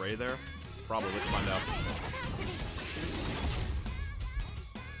Panta Ray there? Probably, let's find out.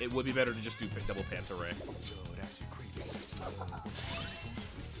 It would be better to just do double Panta Ray.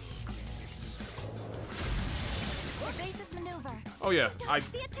 Evasive maneuver. Oh yeah,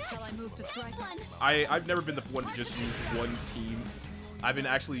 The attack. Shall I move to strike? One. I've never been the one to just use one team. I've been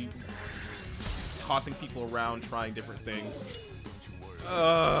actually tossing people around, trying different things.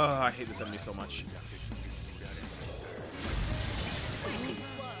 I hate this enemy so much.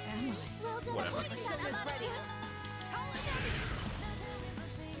 Whatever.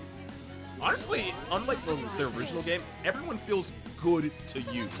 Honestly, unlike the original game, everyone feels good to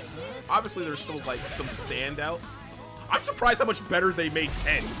use. Obviously, there's still like some standouts. I'm surprised how much better they made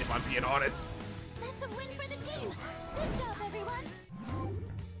Ken, if I'm being honest. That's a win for the team. Good job, everyone.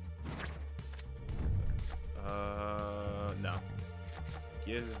 No.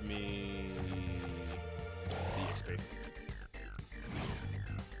 Give me the XP.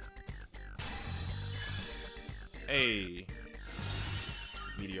 Hey.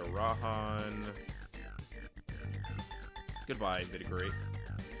 Meteor Rahan. Goodbye, Vidigrate.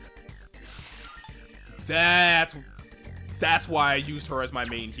 That's why I used her as my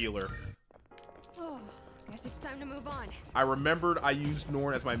main healer. Oh, guess it's time to move on. I remembered I used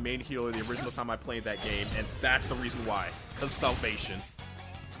Norn as my main healer the original time I played that game, and that's the reason why. Because Salvation.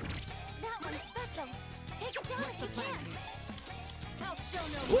 That one's special. Take it down if you can. I'll show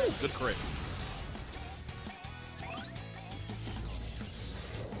no Ooh, good crit.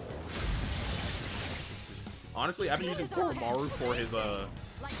 Honestly, I've been using Koromaru for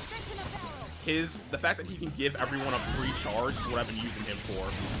like fish in a barrel. the fact that he can give everyone a free charge is what I've been using him for.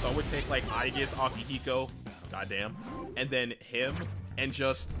 So I would take like Aigis, Akihiko, goddamn, and then him, and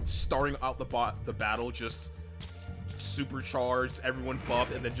just starting out the battle, just supercharged, everyone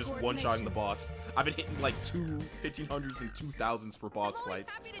buffed, and then just one-shotting the boss. I've been hitting like 2 1500s and 2000s for boss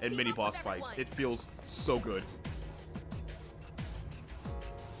fights and mini boss fights. It feels so good.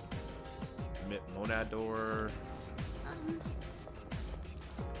 Monador.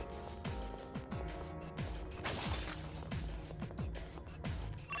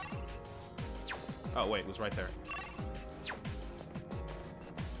 Oh wait, it was right there.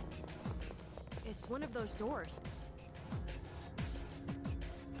 It's one of those doors.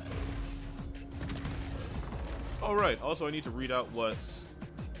 All right. Also, I need to read out what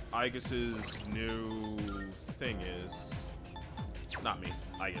Aegis's new thing is. Not me,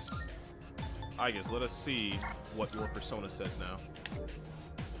 Aegis. Aegis, let us see what your persona says now.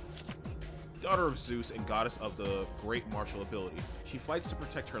 daughter of Zeus and goddess of the great martial ability. She fights to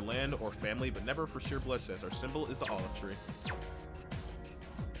protect her land or family, but never for sheer bloodshed. Her symbol is the olive tree.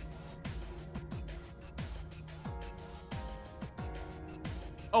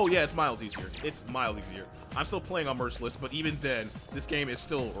 Oh yeah, it's miles easier. It's miles easier. I'm still playing on Merciless, but even then, this game is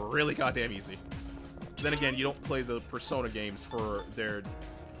still really goddamn easy. Then again, you don't play the Persona games for their...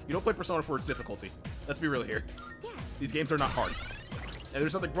 You don't play Persona for its difficulty. Let's be real here. These games are not hard. And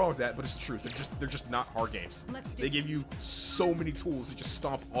there's nothing wrong with that, but it's the truth. They're just not hard games. They give you so many tools to just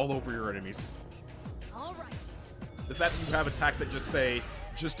stomp all over your enemies. All right. The fact that you have attacks that just say,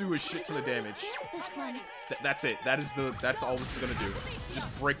 just do a shit ton of damage. That's it. That's all this is gonna do.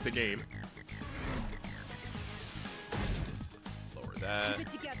 Just break the game. Lower that. Keep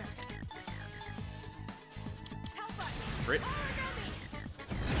it together. Crit.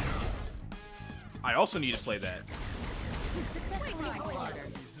 I also need to play that.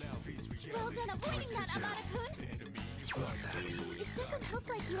 Well done avoiding that, Amada-kun. It doesn't look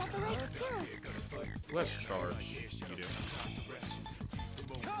like you have the right skills. Let's charge. You do.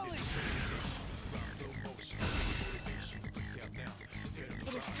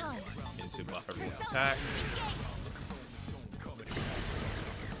 It is time. Into buff everyone's attack.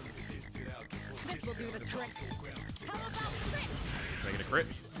 This will do the trick. How about crit? Make it a crit.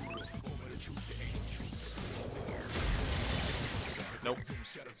 Nope.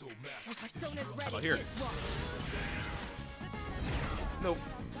 How about here? Nope.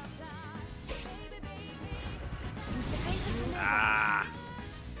 Ah.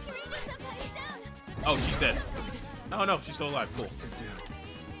 Oh, she's dead. Oh no, she's still alive. Cool.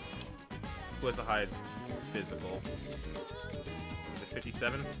 Who has the highest physical? Is it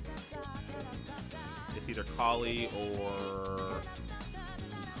 57? It's either Kali or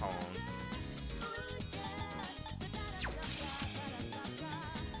Kong.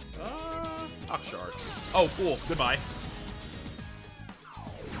 Akshar. Oh, cool. Goodbye.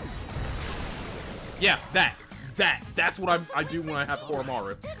 Yeah, that's what I do when I have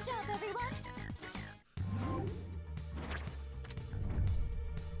Koromaru. Good job, everyone.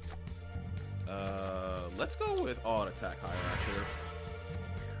 Let's go with odd attack hierarchy.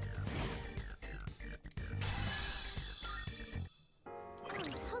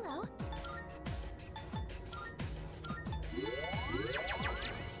 Hello.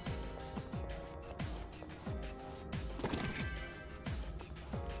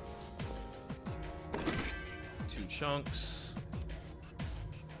 Two chunks.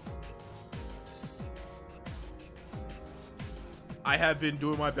 I have been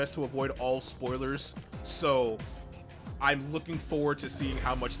doing my best to avoid all spoilers, so I'm looking forward to seeing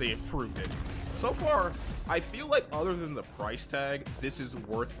how much they improved it. So far, I feel like other than the price tag, this is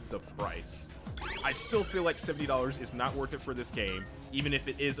worth the price. I still feel like $70 is not worth it for this game, even if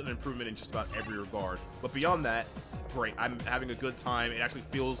it is an improvement in just about every regard. But beyond that, great. I'm having a good time. It actually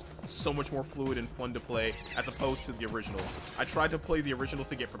feels so much more fluid and fun to play as opposed to the original. I tried to play the original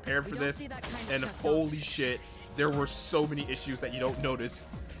to get prepared for this, and holy shit, there were so many issues that you don't notice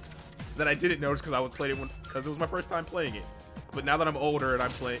that I didn't notice because I was playing it because it was my first time playing it. But now that I'm older and I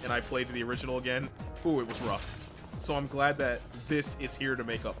played the original again, ooh, it was rough. So I'm glad that this is here to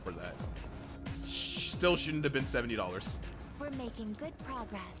make up for that. Still shouldn't have been $70. We're making good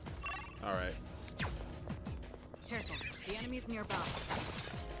progress. All right. Careful, the enemy's nearby.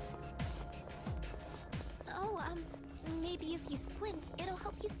 Oh, maybe if you squint, it'll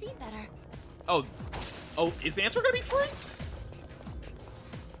help you see better. Oh, is the answer gonna be free?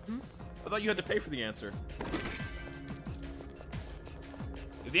 I thought you had to pay for the answer.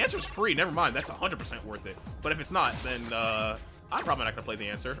 If the answer's free, never mind. That's 100% worth it. But if it's not, then I'm probably not gonna play the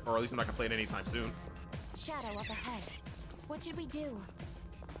answer, or at least I'm not gonna play it anytime soon. Shadow up ahead. What should we do?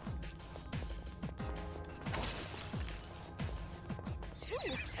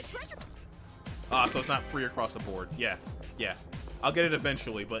 Ooh, a treasure. So it's not free across the board. Yeah. I'll get it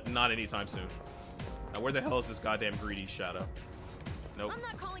eventually, but not anytime soon. Now, where the hell is this goddamn greedy Shadow? Nope. I'm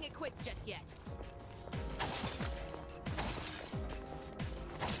not calling it quits just yet.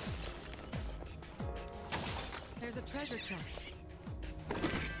 There's a treasure chest.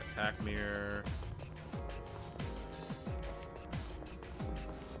 Attack mirror.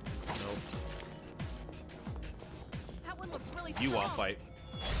 Nope. That one looks really You strong. all fight.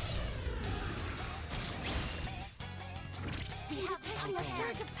 We have taken a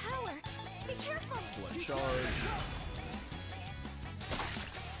surge of power. Be careful. Blood charge.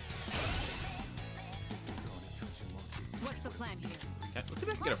 What's the plan here? Yeah, let's see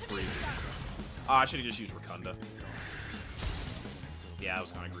if I can get a free. I should have just used Rakunda. Yeah, that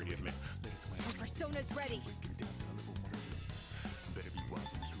was kind of greedy of me. Our persona's ready.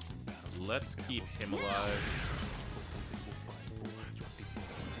 Let's keep him alive.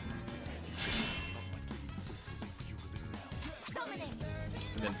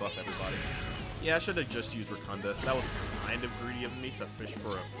 And then buff everybody. Yeah, I should have just used Rotunda. That was kind of greedy of me to fish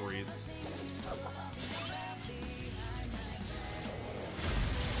for a freeze.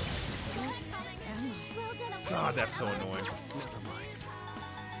 God, that's so annoying.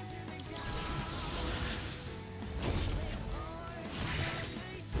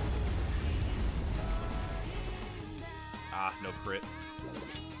 Ah, no crit.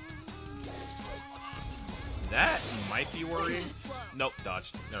 That might be worrying. Nope,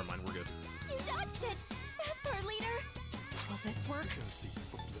 dodged. Never mind, we're good. You dodged it! That's our leader! Will this work?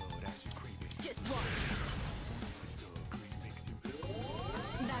 Just watch.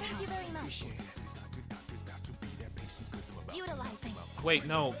 Thank you very much. Utilizing. Wait,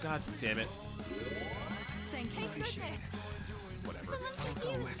 no, god damn it. Thank you. Whatever. Someone's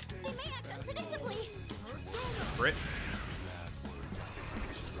confused. They may act unpredictably. Crit?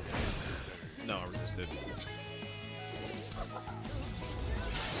 No, I resisted.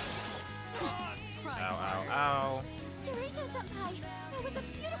 Ow, ow, ow. Kirito-senpai, that was a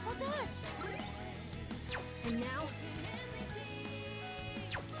beautiful dodge. And now,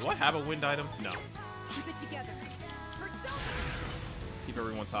 Do I have a wind item? No. keep it together. Persona! Keep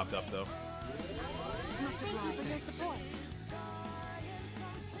everyone topped up, though. Thank you for your support.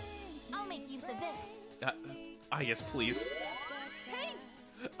 I'll make use of this. I guess, please. Thanks!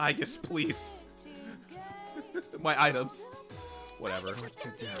 I guess, please. My items. Whatever. Just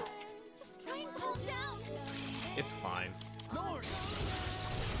try and calm down. It's fine.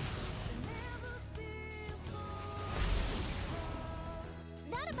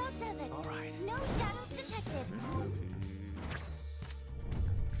 That about does it. All right. No shadows detected.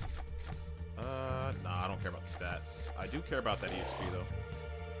 Nah, I don't care about the stats. I do care about that EXP, though.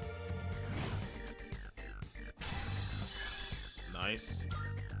 Nice.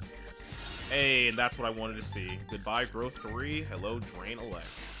 Hey, and that's what I wanted to see. Goodbye, Growth 3. Hello, Drain Elect.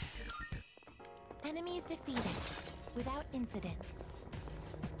 Enemies defeated. Without incident.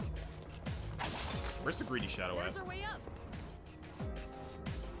 Where's the greedy shadow at? Where's our way up?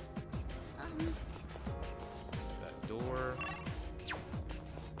 That door.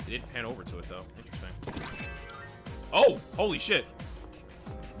 It didn't pan over to it, though. Interesting. Oh! Holy shit!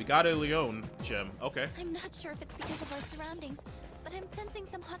 Brigade Leon gem. Okay. I'm not sure if it's because of our surroundings, but I'm sensing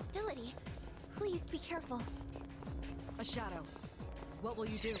some hostility. Please be careful. A shadow. What will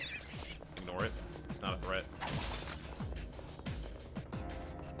you do? Ignore it. It's not a threat.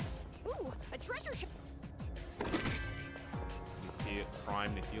 Ooh, a treasure chest.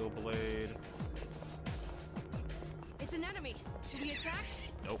 Prime Nihil Blade. It's an enemy. Do we attack?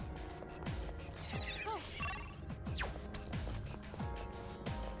 Nope. Oh.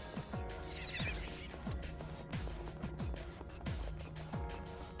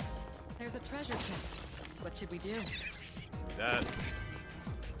 There's a treasure chest. What should we do? Do that.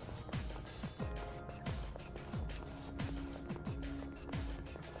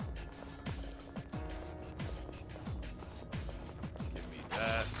 Give me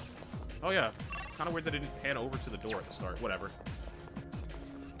that. Oh yeah. Kind of weird that it didn't pan over to the door at the start. Whatever.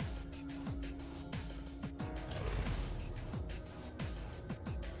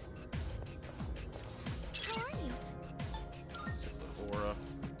 How are you? Cyclic Aura.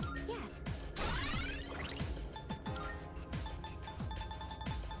 Yes.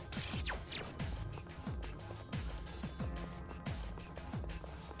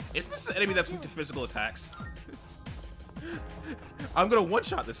 Isn't this an enemy that's weak to physical attacks? I'm gonna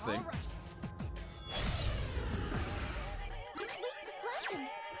one-shot this thing. All right. It's weak to slashing.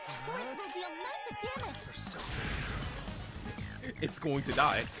 Force will deal massive damage. It's going to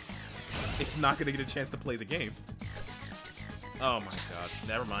die. It's not gonna get a chance to play the game. Oh my god.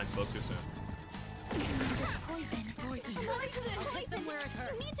 Never mind, spoke too soon. Poison. Poison where it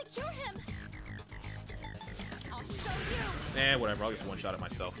hurts. You need to cure him. I'll show you. Whatever, I'll just one-shot it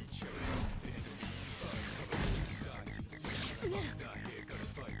myself.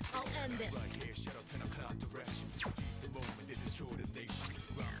 I'll end this.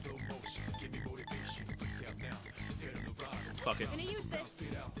 Fuck it. Gonna use this.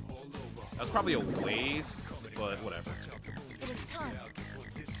 That was probably a waste, but whatever. It is time.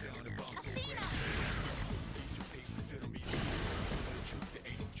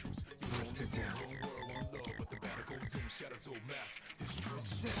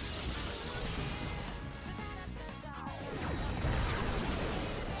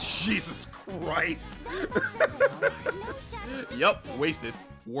 Jesus Christ! Yup, wasted.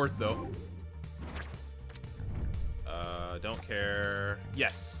 Worth though. Don't care.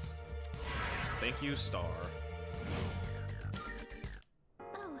 Yes. Thank you, Star.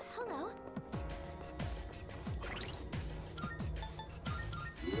 Oh, hello.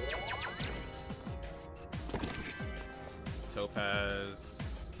 Topaz.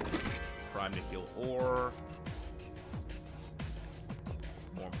 Prime Nickel ore.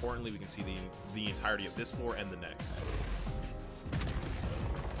 More importantly, we can see the entirety of this floor and the next.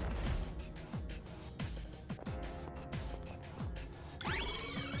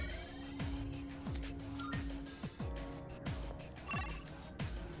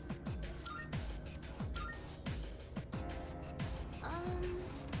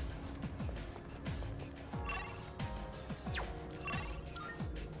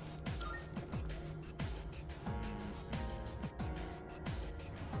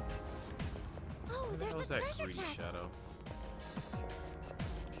 Oh, What there's was a that treasure greedy chest. shadow?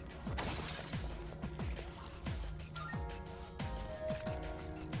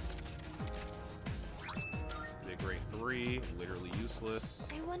 Big Ray 3, literally useless.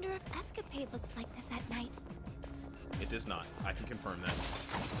 I wonder if Escapade looks like this at night. It does not. I can confirm that.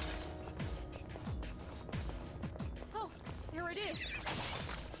 Oh, there it is.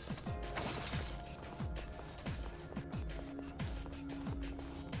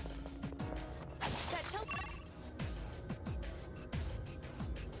 That tel-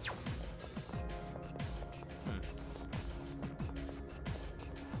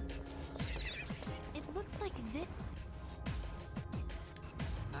 It looks like this.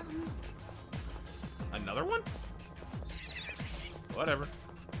 Another one? Whatever.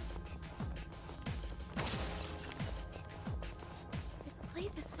 This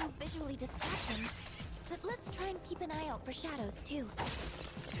place is so visually distracting. But let's try and keep an eye out for shadows, too.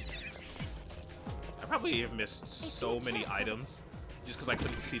 I probably have missed so see a many chest. items just because I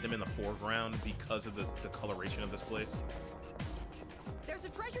couldn't see them in the foreground because of the coloration of this place. There's a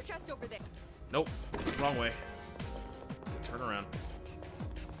treasure chest over there. Nope, wrong way. Turn around.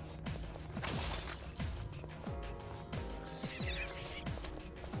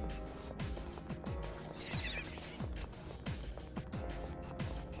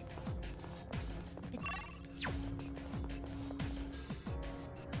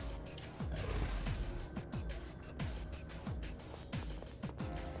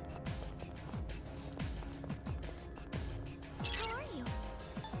 How are you?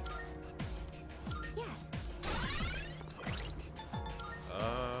 Yes.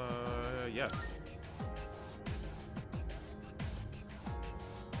 Yeah.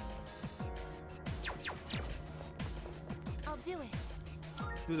 I'll do it.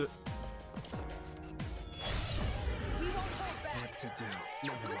 Let's do the. We won't hold back. What to do?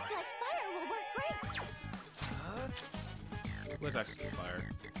 Never Looks mind. like fire will work great. Who has access to fire?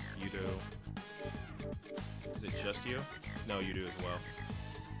 You do. Is it just you? No, you do as well.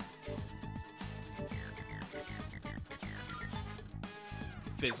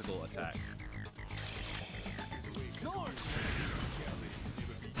 Physical attack.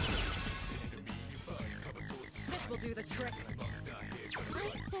 This will do the trick.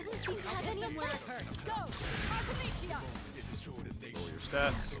 Ice doesn't seem to have any Where it effect. hurts. Go! Artemisia! Lower your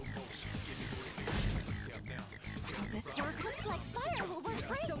stats. Will this work? Looks like fire will work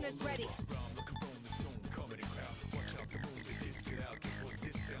great. Persona's ready.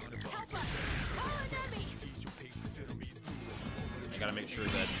 Help us! Call an enemy! I gotta make sure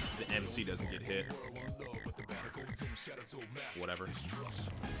that the MC doesn't get hit. Whatever.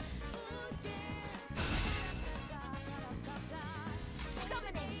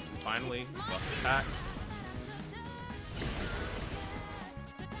 Summoning. Finally, buff attack.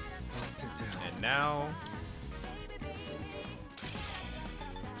 What to do? And now.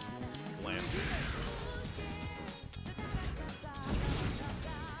 Land.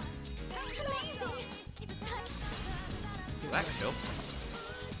 Amazing! It's time. That can kill.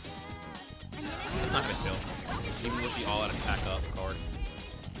 A minute. It's not gonna kill. Even with the all-out attack up card.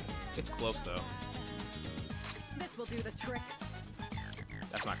 It's close though. This will do the trick.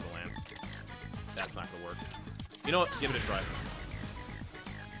 That's not gonna land. That's not gonna work. You know what? Give it a try.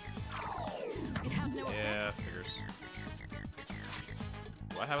 It have no Yeah, effect. figures.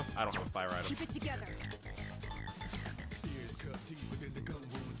 Do I have a, I don't have a fire item. Keep it together. Fears cut deep within the gun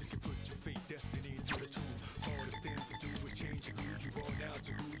wounds. You can put your fate, destiny into the tomb. All it stands to do is change who you are now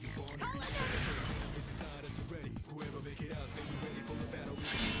to who you want to be. This is hard as ready. Whoever make it out, stay ready for the battle.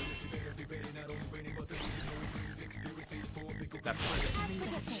 You better be ready, not only ready, but the reason no wins. Experiences for big That's fine. As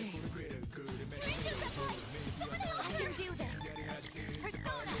predicted. good. I can do this.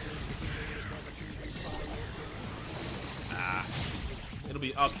 Persona. Ah. It'll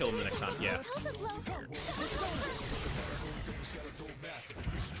be, I'll kill him the next time. Yeah. Health is low.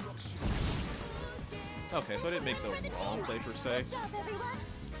 Okay, so I didn't make the wrong play per se. Good job, everyone.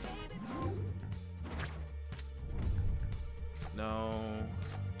 No.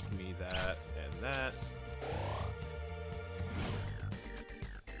 Give me that and that.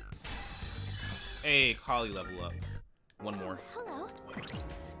 Hey, Kali level up. One more. Hello.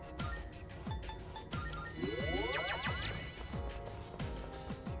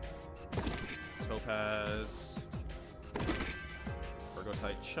 Topaz.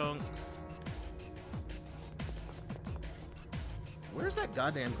 Virgo-type chunk. Where's that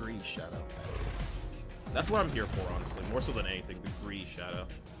goddamn grease shadow? That's what I'm here for, honestly. More so than anything, the grease shadow.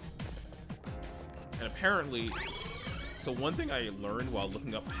 And apparently, so one thing I learned while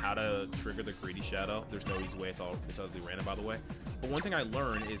looking up how to trigger the greedy shadow, there's no easy way, it's utterly random, by the way. But one thing I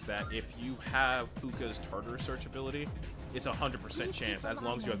learned is that if you have Fuka's Tartar search ability, it's a 100% chance as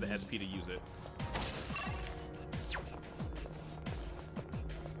long as you have the SP to use it.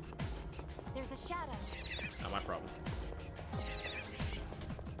 There's a shadow. Not my problem.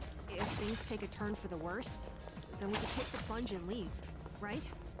 If things take a turn for the worse, then we can take the plunge and leave, right?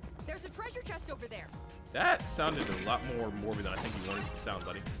 There's a treasure chest over there. That sounded a lot more morbid than I think you wanted it to sound,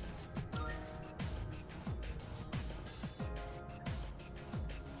 buddy.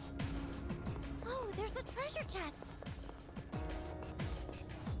 Oh, there's a treasure chest.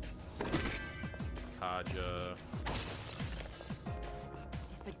 Kaja.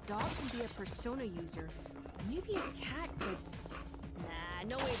 If a dog can be a persona user, maybe a cat could. Nah,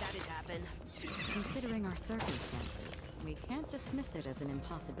 no way that'd happen. Considering our circumstances, we can't dismiss it as an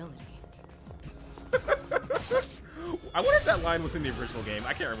impossibility. I wonder if that line was in the original game.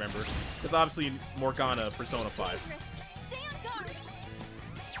 I can't remember. Because obviously Morgana, Persona 5. Stay on guard.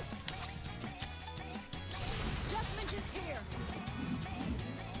 Judgment is here.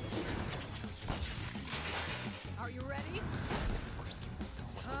 Are you ready?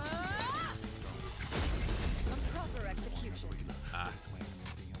 A proper execution. Ah.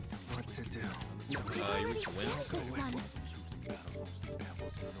 What to do? You reach win? This one.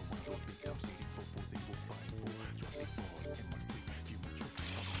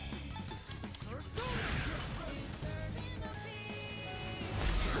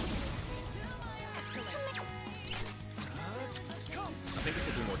 I think this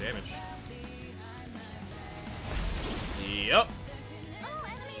will do more damage. Yep. Oh,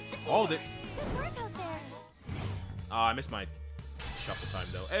 enemies defeated. Hold it. Good work out there. Ah, I missed my shuffle time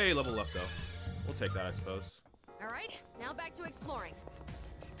though. Hey, level up though. We'll take that, I suppose. All right, now back to exploring.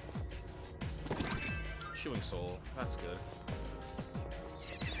 Chewing soul. That's good.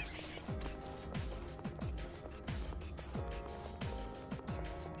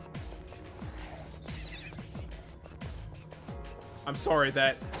 I'm sorry,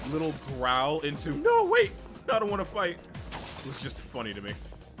 that little growl into no, wait, I don't want to fight was just funny to me.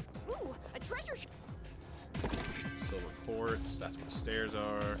 Ooh, a treasure Silver quartz, that's where the stairs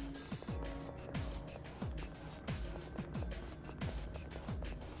are.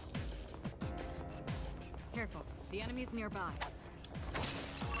 Careful, the enemy's nearby.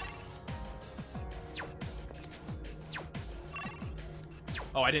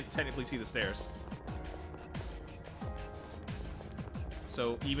 Oh, I didn't technically see the stairs.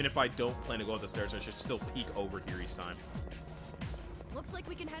 So even if I don't plan to go up the stairs, I should still peek over here each time. Looks like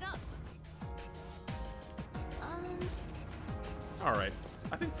we can head up. Alright,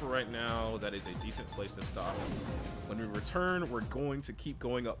 I think for right now, that is a decent place to stop. When we return, we're going to keep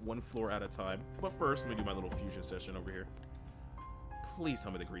going up one floor at a time. But first, let me do my little fusion session over here. Please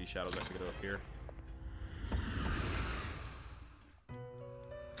tell me the greedy shadows actually get up here.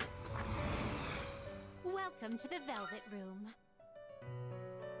 Welcome to the Velvet Room.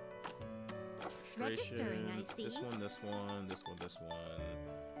 Registering, I see. This one, this one, this one, this one.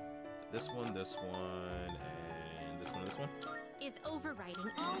 This one, this one, and this one, this one. Is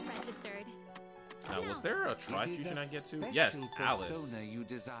overwriting all registered? Now, was there a tri-fusion I get to? Yes, Alice. Persona you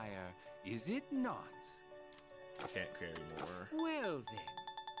desire, is it not? I can't carry more. Well then,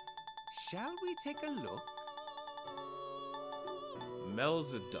 shall we take a look?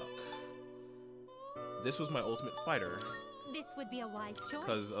 Mel's a duck. This was my ultimate fighter. This would be a wise choice.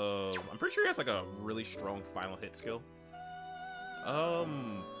 Because I'm pretty sure he has like a really strong final hit skill.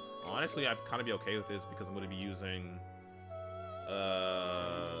 Honestly, I'd kind of be okay with this because I'm going to be using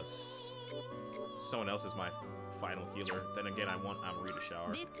someone else as my final healer. Then again, I want Amari to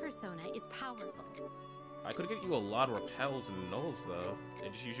shower. This persona is powerful. I could get you a lot of repels and nulls though,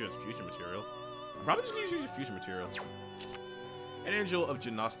 and just use you as fusion material. I'll probably just use you as fusion material. An angel of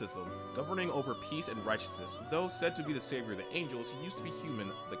Gnosticism, governing over peace and righteousness. Though said to be the savior of the angels, he used to be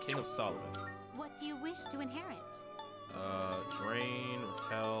human, the king of Solomon. What do you wish to inherit? Drain,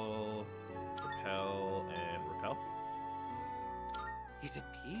 repel,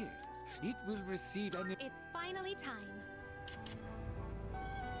 It will receive an... It's finally time.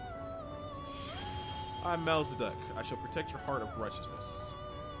 I'm Melzedek. I shall protect your heart of righteousness.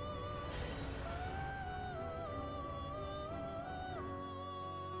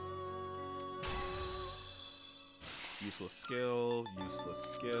 Useless skill, useless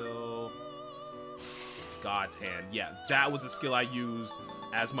skill. God's hand. Yeah, that was the skill I used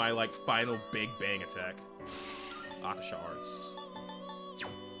as my, like, final big bang attack. Akasha Arts.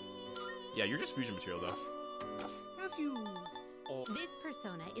 Yeah, you're just fusion material, though. Have you... This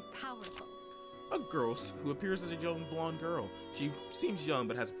persona is powerful. A ghost who appears as a young blonde girl. She seems young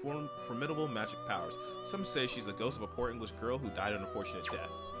but has formidable magic powers. Some say she's the ghost of a poor English girl who died an unfortunate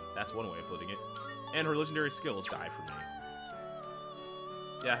death. That's one way of putting it. And her legendary skill, Die For Me.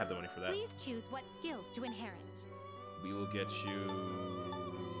 Yeah, I have the money for that. Please choose what skills to inherit. We will get you...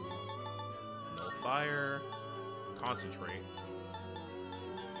 Nullfire, Concentrate,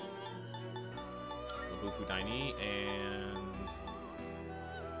 Labufu Daini, and...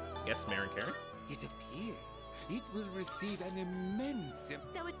 I guess Marin Karen? It appears it will receive an immense...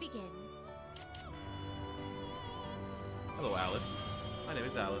 So it begins. Hello, Alice. My name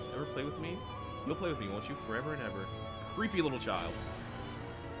is Alice. Ever play with me? You'll play with me, won't you? Forever and ever. Creepy little child.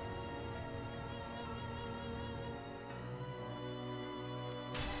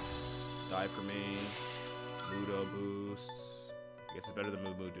 Die For Me. Mudo Boost. I guess it's better than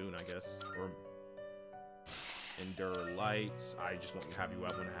Moo Dune, I guess. Or Endure Lights. I just want to have you. I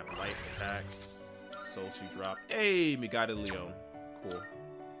want to have light attacks. Soul Shoe Drop. Hey, Migata Leon. Cool.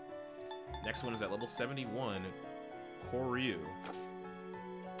 Next one is at level 71. Koryu.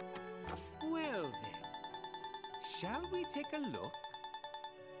 Well then, shall we take a look?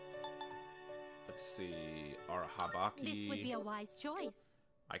 Let's see. Arahabaki. This would be a wise choice.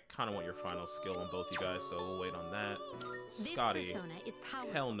 I kind of want your final skill on both you guys, so we'll wait on that. Scotty. This persona is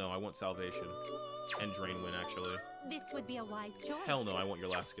powerful. Hell no, I want Salvation. And Drain Wind, actually. This would be a wise choice. Hell no, I want your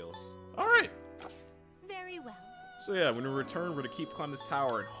last skills. Alright! Very well. So yeah, when we return, we're going to keep climbing this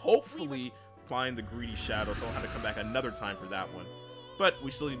tower and hopefully find the Greedy Shadow, so I'll have to come back another time for that one. But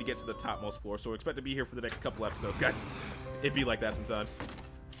we still need to get to the topmost floor, so expect to be here for the next couple episodes, guys. It'd be like that sometimes.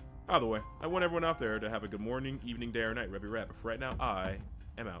 Either way, I want everyone out there to have a good morning, evening, day, or night, Rebby Rap. But for right now, I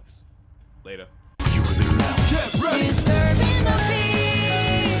am out. Later. Disturbing the